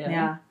that. Yeah.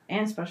 Yeah,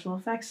 and special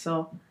effects.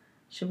 So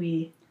should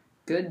we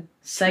Good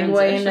segue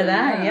into transition,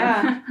 that?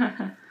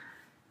 Yeah.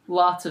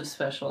 Lots of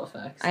special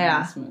effects in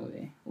Yeah. this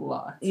movie.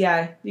 Lots.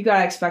 Yeah, you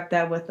gotta expect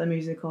that with a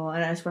musical,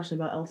 and especially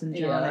about Elton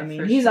John. Yeah, I mean,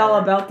 for he's all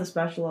sure. about the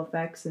special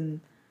effects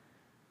and,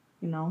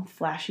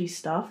 flashy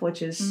stuff,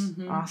 which is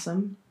Mhm.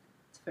 awesome.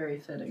 It's very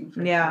fitting.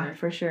 For Yeah, sure.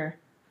 for sure.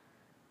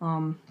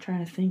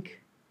 Trying to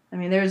think. I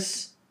mean,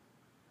 there's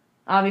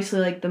obviously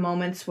like the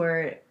moments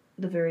where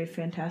the very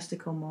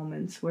fantastical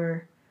moments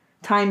where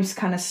times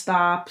kind of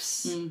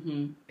stops,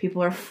 Mm-hmm.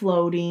 people are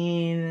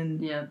floating,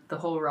 and Yeah, the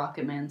whole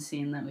Rocket Man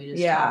scene that we just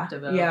yeah, talked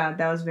about. yeah,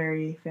 that was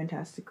very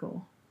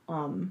fantastical.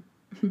 I'm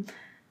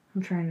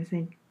trying to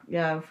think.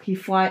 Yeah,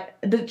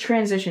 the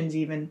transitions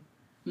even.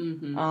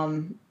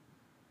 Mm-hmm.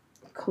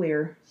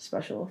 Clear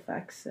special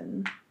effects,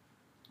 and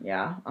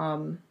yeah,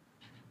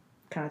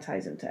 kind of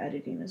ties into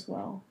editing as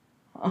well.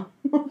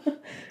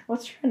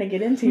 What's trying to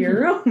get into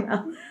your room,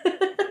 Mel?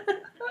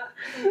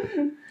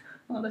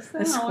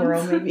 A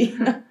squirrel, maybe.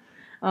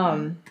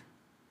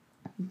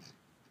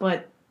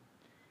 But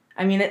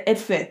I mean, it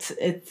fits.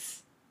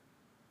 It's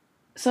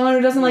someone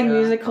who doesn't like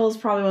musicals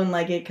probably wouldn't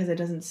like it because it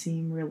doesn't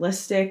seem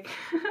realistic.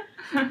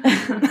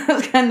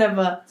 That's kind of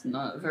it's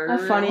not very a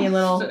funny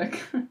realistic.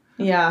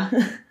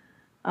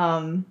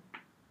 little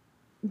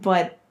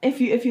But if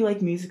you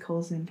like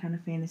musicals and kind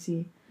of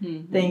fantasy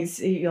things,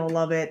 you'll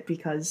love it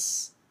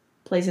because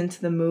it plays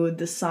into the mood,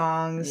 the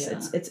songs.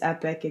 Yeah. It's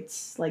epic.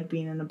 It's like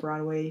being in a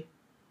Broadway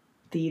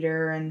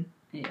theater and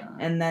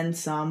then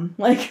some.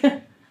 Like,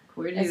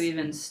 where do you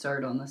even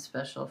start on the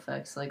special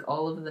effects? Like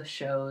all of the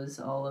shows,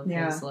 all of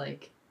his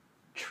like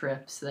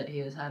trips that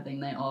he was having,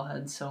 they all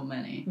had so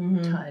many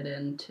tied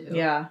into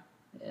it.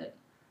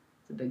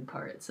 It's a big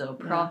part. So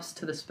props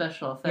to the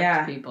special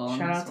effects people.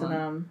 Shout out to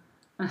them.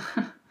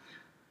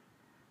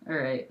 All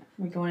right.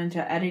 We're going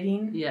into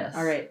editing? Yes.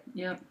 All right.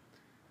 Yep.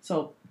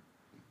 So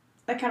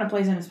that kind of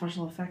plays into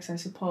special effects, I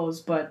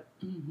suppose, but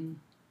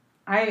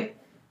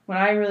what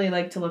I really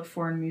like to look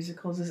for in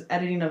musicals is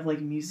editing of like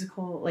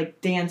musical,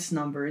 like dance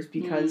numbers,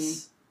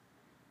 because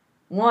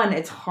one,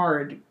 it's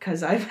hard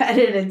because I've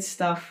edited a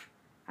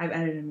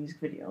music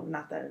video,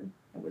 not that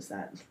it was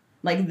that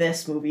like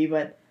this movie,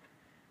 but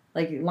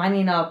like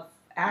lining up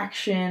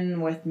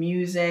action with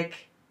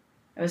music.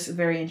 It was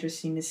very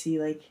interesting to see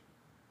like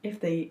if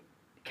they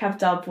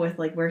kept up with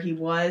like where he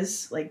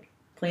was like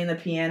playing the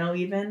piano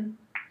even.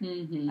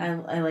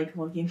 I like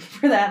looking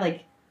for that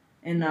like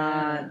in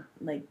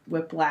like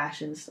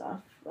Whiplash and stuff.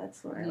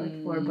 That's what I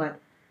like for. But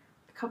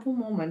a couple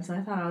moments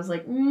and I was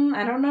like,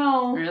 I don't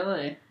know.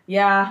 Really?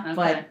 Yeah, okay.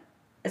 But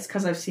it's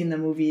because I've seen the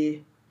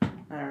movie, I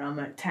don't know,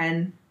 like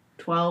 10,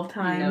 12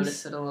 times. You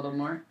notice it a little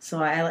more?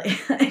 So I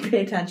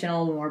pay attention a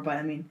little more, but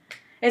I mean,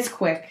 it's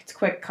quick. It's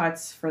quick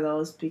cuts for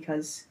those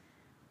because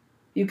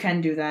you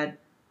can do that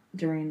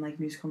during like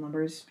musical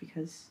numbers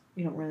because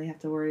you don't really have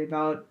to worry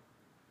about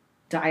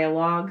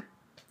dialogue.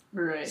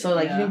 Right. So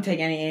like you can take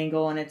any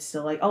angle and it's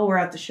still like, oh, we're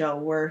at the show.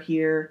 We're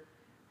here.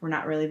 We're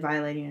not really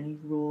violating any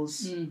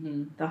rules.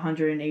 The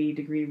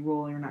 180-degree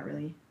rule, you're not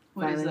really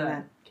violating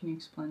that. Can you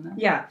explain that?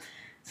 Yeah.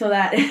 So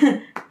that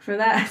for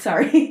that,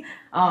 sorry.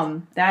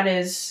 That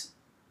is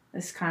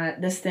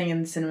this thing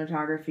in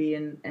cinematography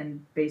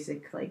and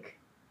basic like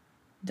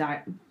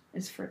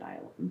it's for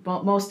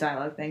dialogue. Most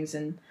dialogue things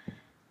and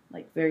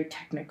like very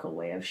technical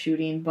way of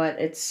shooting, but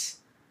it's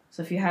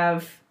so if you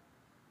have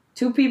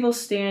two people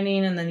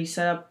standing and then you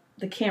set up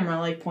the camera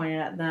like pointed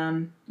at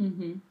them,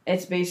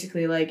 it's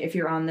basically like if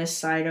you're on this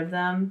side of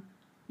them,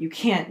 you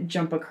can't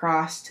jump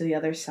across to the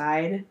other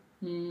side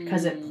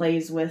because it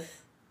plays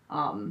with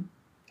kind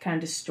of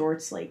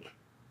distorts like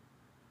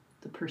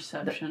the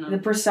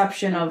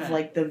perception of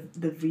like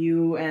the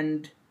view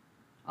and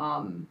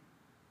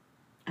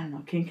I don't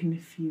know, can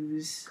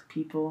confuse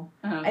people.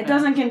 It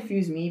doesn't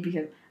confuse me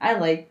because I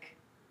like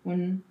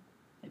when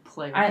they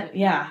play with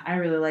it. I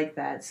really like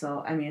that.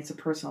 So I mean, it's a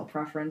personal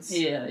preference.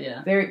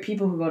 Yeah. Very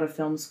people who go to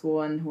film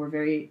school and who are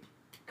very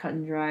cut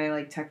and dry,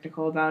 like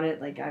technical about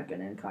it. Like I've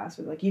been in class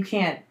with like you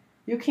can't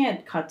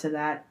cut to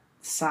that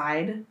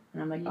side,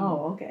 and I'm like,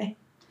 oh, okay.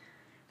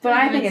 But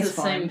I think it's the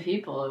fun. Same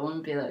people. It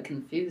wouldn't be that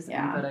confusing.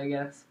 Yeah. But I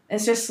guess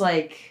it's just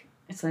like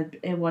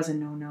it was a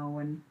no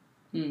in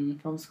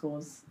film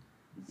schools.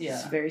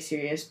 It's very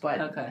serious, but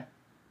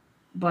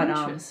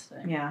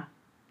interesting.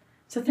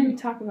 It's a thing we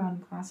talk about in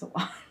class a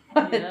lot.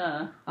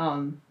 Yeah.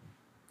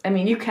 I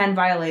mean, you can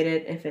violate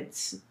it if it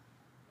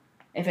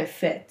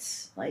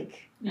fits.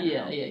 Like,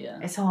 yeah.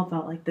 It's all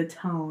about like the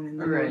tone and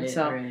the mood.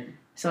 Right.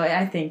 So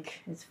I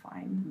think it's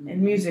fine.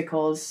 In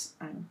musicals,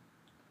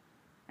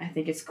 I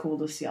think it's cool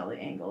to see all the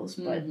angles.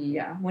 But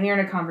when you're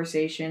in a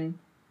conversation,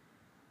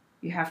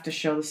 you have to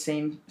show the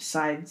same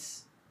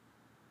sides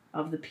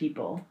of the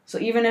people. So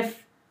even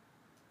if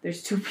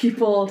there's two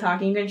people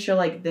talking, you can show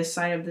like this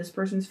side of this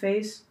person's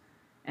face,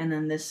 and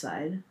then this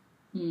side.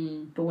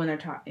 But when they're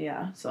talking,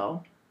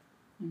 so.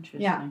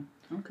 Interesting. Yeah.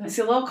 Okay. It's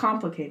a little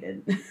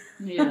complicated.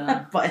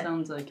 Yeah, but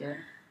sounds like it.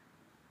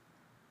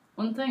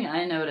 One thing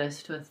I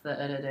noticed with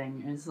the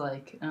editing is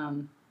like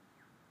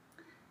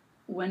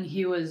when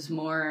he was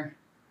more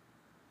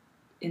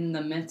in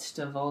the midst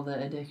of all the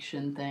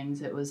addiction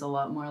things, it was a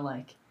lot more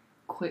like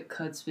quick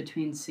cuts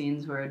between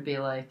scenes where it'd be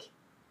like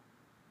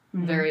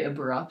very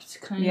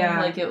abrupt kind of.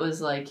 Like it was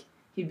like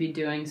he'd be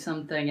doing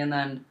something and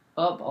then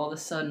all of a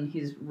sudden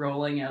he's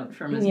rolling out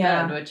from his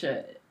bed, which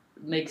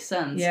makes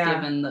sense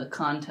given the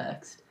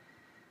context.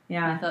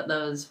 I thought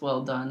that was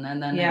well done.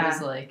 And then it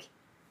was like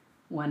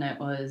when it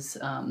was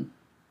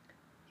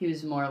he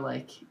was more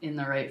like in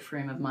the right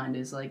frame of mind,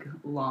 is like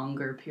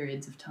longer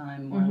periods of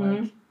time, more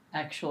like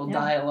actual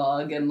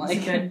dialogue and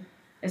like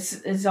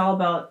it's all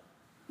about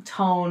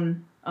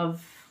tone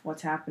of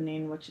what's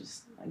happening, which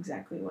is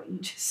exactly what you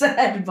just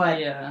said. But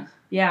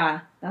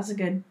that's a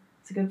good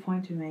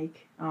point to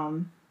make.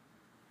 I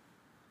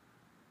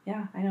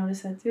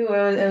noticed that too.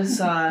 It was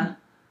I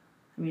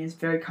mean, it's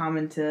very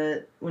common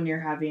to when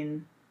you're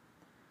having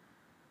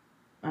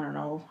I don't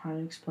know how to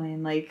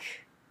explain,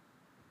 like,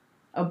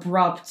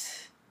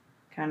 abrupt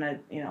kind of,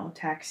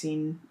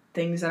 taxing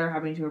things that are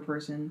happening to a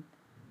person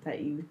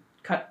that you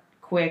cut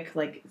quick,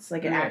 like, it's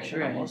like an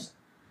action almost.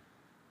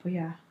 But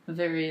yeah. A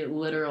very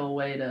literal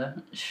way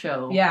to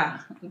show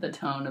the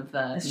tone of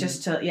that. It's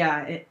just to,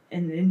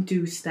 and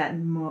induce that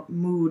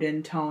mood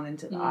and tone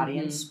into the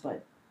audience,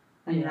 but,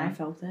 I mean, I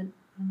felt it.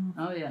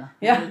 Oh, yeah.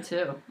 Yeah. I did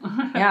too.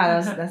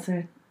 Yeah, that's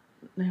it.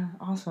 Yeah,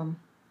 awesome.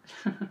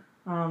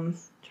 Trying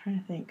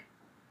to think.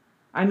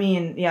 I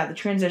mean, the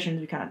transitions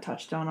we kind of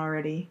touched on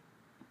already.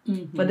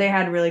 Mm-hmm. But they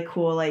had really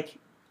cool, like,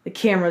 the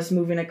camera's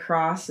moving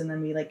across, and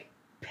then we, like,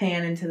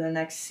 pan into the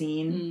next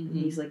scene, and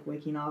he's, like,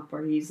 waking up,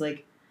 or he's,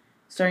 like,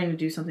 starting to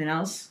do something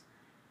else.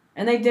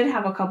 And they did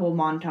have a couple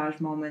montage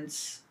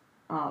moments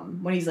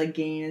when he's, like,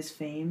 gaining his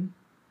fame.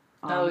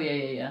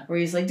 Yeah. Where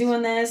he's, like,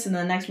 doing this, and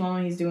the next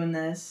moment he's doing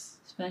this.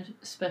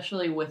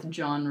 Especially with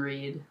John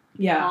Reed.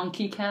 Yeah.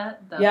 Honky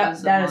Cat. That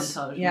was a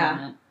montage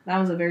moment. That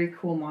was a very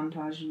cool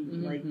montage,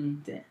 like,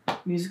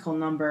 musical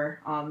number.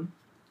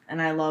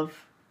 And I love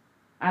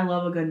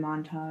a good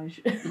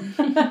montage.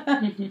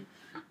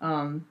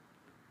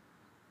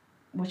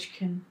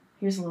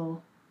 Here's a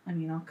little, I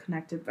mean, I'll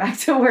connect it back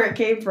to where it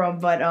came from,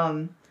 but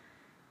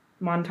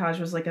montage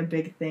was like a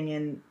big thing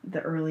in the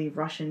early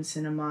Russian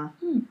cinema.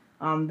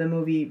 The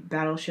movie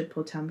Battleship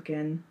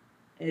Potemkin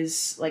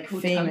is like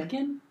famous.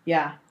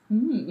 Yeah.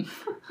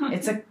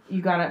 It's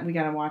we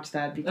gotta watch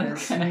that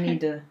because we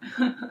need to.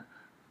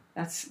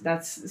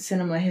 That's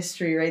cinema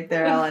history right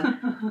there,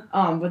 Ellen.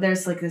 But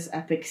there's like this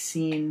epic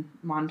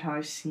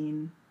montage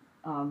scene,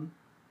 on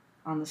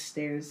the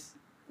stairs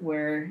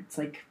where it's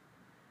like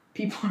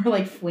people are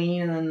like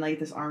fleeing and then like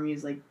this army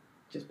is like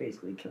just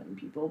basically killing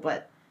people.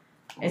 But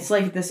it's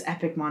like this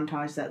epic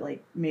montage that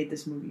like made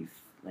this movie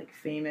like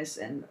famous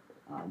and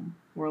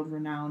world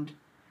renowned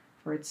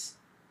for its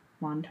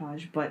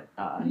montage. But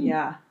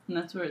yeah. And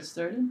that's where it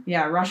started?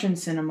 Yeah, Russian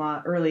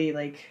cinema, early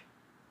like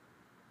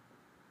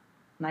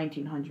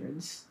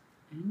 1900s.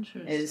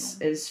 Interesting.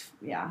 Is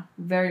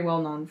very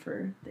well known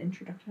for the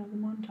introduction of the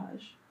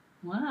montage.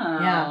 Wow.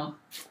 Yeah.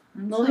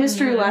 Little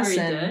history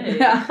lesson.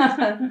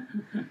 Yeah.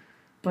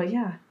 But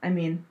yeah, I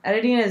mean,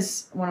 editing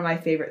is one of my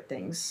favorite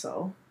things,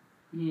 so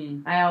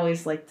I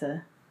always like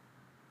to,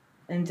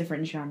 in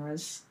different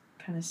genres,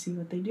 kind of see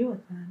what they do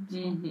with that.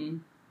 So.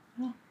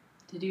 Yeah.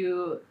 Did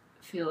you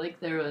feel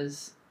like there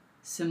was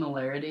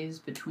similarities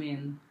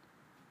between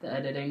the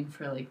editing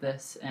for like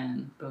this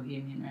and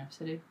Bohemian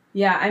Rhapsody?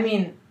 Yeah, I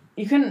mean,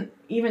 you couldn't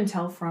even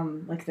tell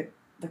from like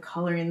the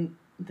coloring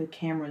the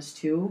cameras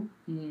too.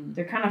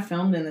 They're kind of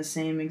filmed in the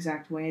same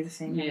exact way, the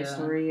same kind of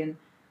story, and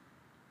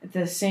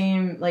the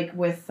same like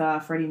with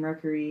Freddie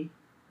Mercury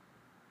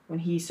when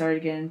he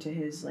started getting into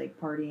his like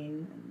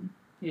partying. And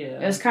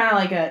it was kind of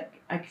like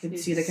I could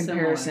see the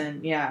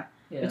comparison,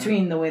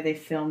 between the way they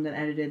filmed and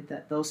edited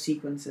those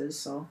sequences.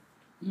 So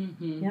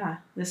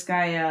this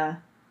guy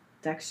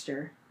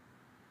Dexter,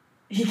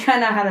 he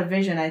kind of had a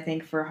vision, I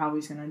think, for how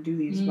he's gonna do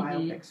these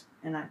biopics,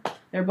 and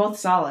they're both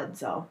solid.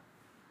 So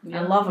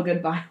I love a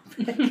good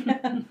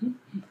biopic.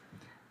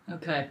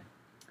 Okay,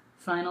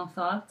 final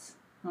thoughts.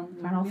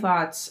 Final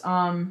thoughts.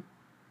 I'm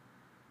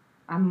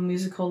a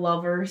musical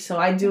lover, so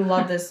I do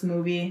love this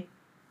movie.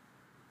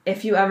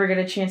 If you ever get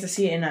a chance to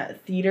see it in a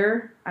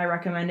theater, I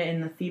recommend it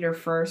in the theater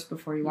first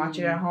before you watch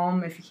it at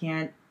home. If you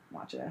can't,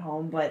 watch it at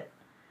home. But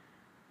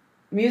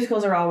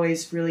musicals are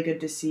always really good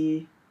to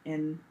see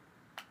in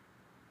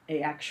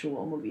a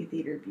actual movie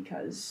theater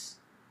because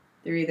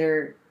they're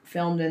either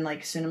filmed in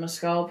like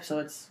CinemaScope, so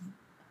it's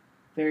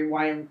very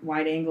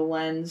wide angle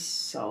lens,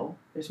 so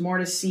there's more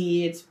to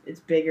see. It's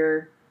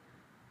bigger.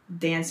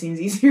 Dancing's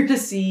easier to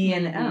see,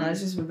 and I don't know, it's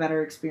just a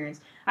better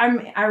experience.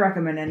 I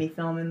recommend any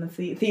film in the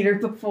theater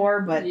before,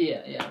 but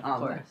of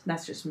course.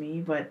 That's just me.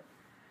 But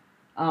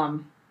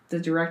the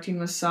directing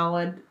was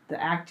solid.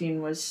 The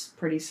acting was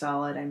pretty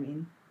solid. I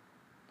mean,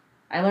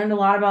 I learned a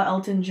lot about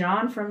Elton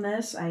John from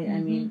this. I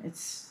mean,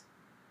 it's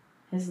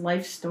his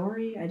life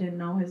story. I didn't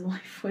know his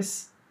life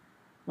was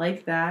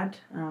like that.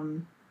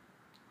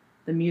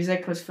 The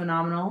music was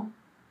phenomenal.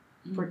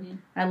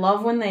 I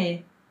love when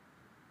they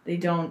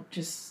don't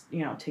just,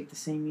 take the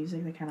same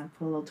music. They kind of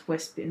put a little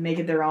twist and make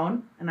it their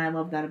own. And I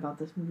love that about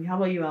this movie. How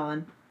about you,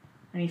 Ellen?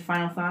 Any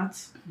final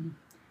thoughts?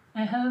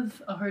 I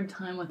have a hard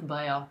time with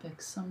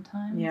biopics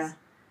sometimes. Yeah.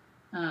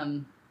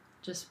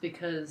 Just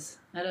because,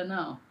 I don't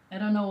know. I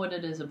don't know what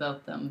it is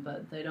about them,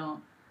 but they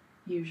don't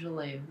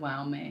usually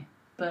wow me.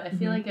 But I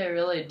feel like I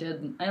really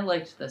did. I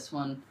liked this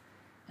one.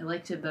 I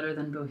liked it better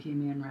than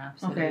Bohemian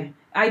Rhapsody. Okay.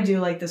 I do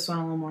like this one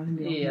a little more than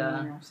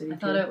Bohemian Rhapsody. I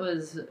thought it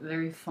was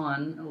very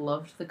fun. I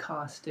loved the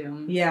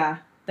costumes. Yeah.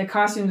 The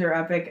costumes are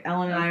epic.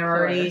 Ellen and I are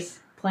already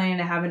planning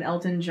to have an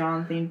Elton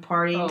John themed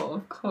party. Oh,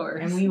 of course.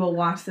 And we will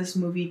watch this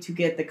movie to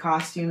get the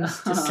costumes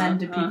to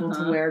send to people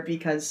to wear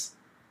because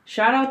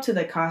shout out to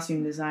the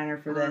costume designer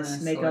for this.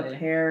 Honestly, makeup,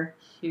 hair.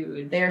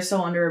 Huge. They are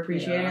so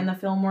underappreciated in the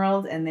film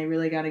world and they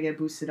really got to get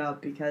boosted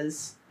up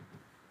because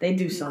they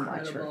do so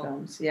much for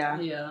films. Yeah.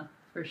 Yeah,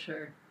 for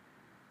sure.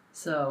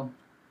 So,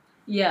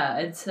 yeah,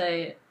 I'd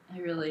say I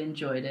really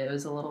enjoyed it. It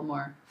was a little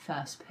more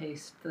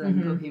fast-paced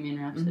than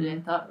Bohemian Rhapsody, I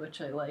thought, which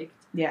I liked.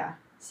 Yeah.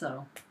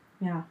 So,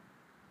 yeah.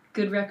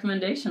 Good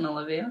recommendation,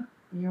 Olivia.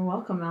 You're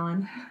welcome,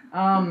 Ellen.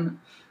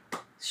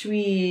 Should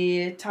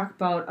we talk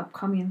about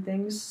upcoming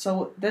things?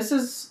 So this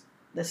is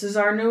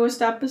our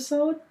newest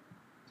episode.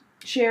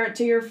 Share it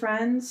to your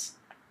friends.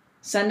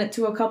 Send it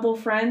to a couple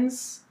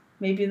friends.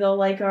 Maybe they'll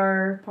like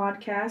our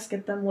podcast.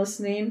 Get them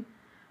listening.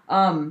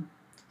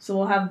 So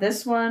we'll have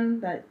this one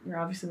that you're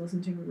obviously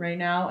listening to right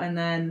now, and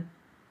then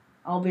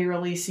I'll be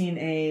releasing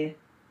an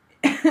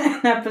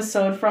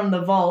episode from the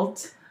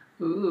vault.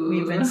 Ooh.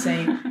 We've been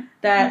saying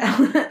that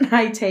Ellen and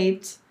I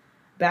taped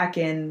back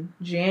in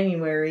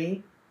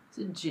January. Is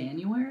it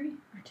January?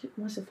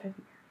 Was it February?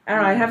 I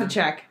don't know. I have to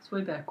check. It's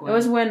way back when. It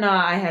was when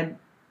I had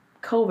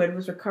COVID.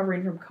 Was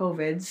recovering from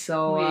COVID,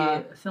 so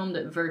we filmed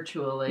it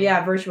virtually.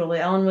 Yeah, virtually.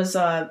 Ellen was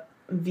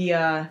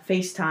via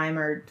FaceTime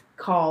or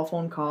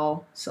phone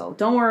call. So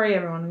don't worry,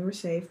 everyone. We were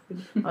safe.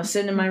 I was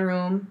sitting in my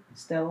room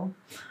still.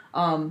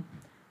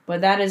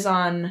 But that is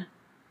on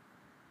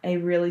a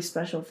really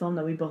special film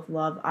that we both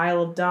love,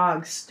 Isle of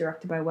Dogs,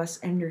 directed by Wes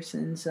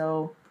Anderson.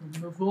 So From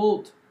the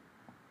Vault.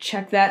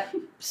 Check that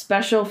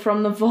special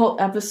From the Vault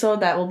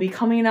episode that will be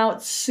coming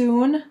out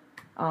soon.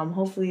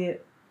 Hopefully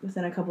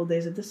within a couple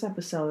days of this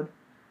episode.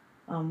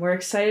 We're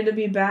excited to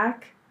be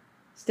back.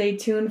 Stay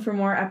tuned for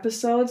more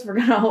episodes. We're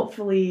going to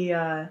hopefully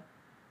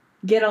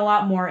get a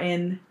lot more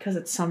in because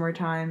it's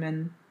summertime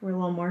and we're a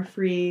little more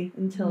free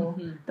until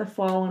the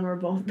fall when we're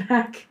both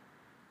back.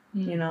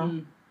 You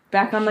know,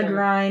 back on the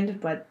grind,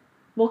 but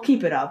we'll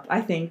keep it up.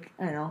 I think.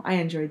 I know. I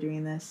enjoy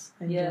doing this.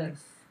 I enjoy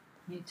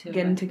me too.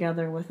 Getting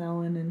together with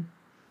Ellen and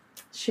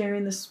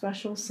sharing the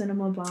special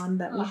cinema bond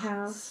that we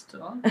have.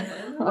 Stop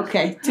it.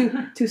 Okay,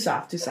 too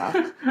soft.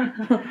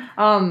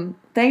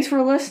 Thanks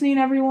for listening,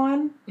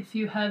 everyone. If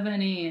you have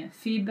any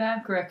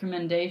feedback,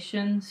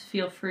 recommendations,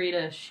 feel free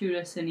to shoot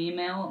us an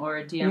email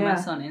or DM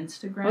us on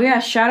Instagram. Oh yeah,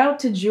 shout out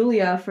to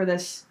Julia for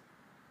this.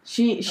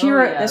 This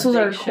was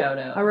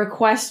a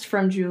request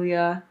from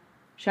Julia.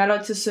 Shout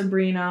out to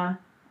Sabrina,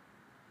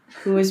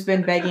 who has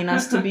been begging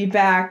us to be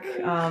back.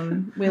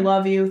 We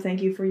love you.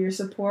 Thank you for your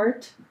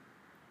support.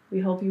 We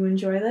hope you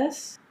enjoy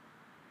this.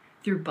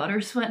 Through butter,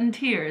 sweat, and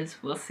tears,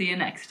 we'll see you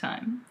next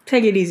time.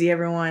 Take it easy,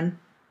 everyone.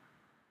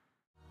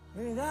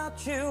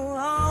 Without you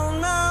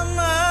on my mind,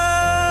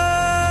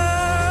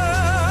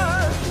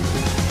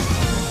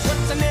 but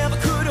I never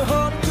could have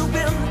hoped to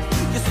win.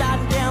 You're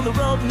sliding down the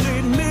road and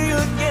leaving me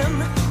again.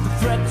 The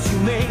threats you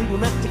made were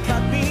meant to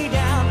cut me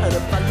down. And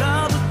if my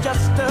love was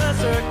just a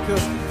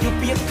circus, you'd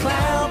be a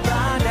clown.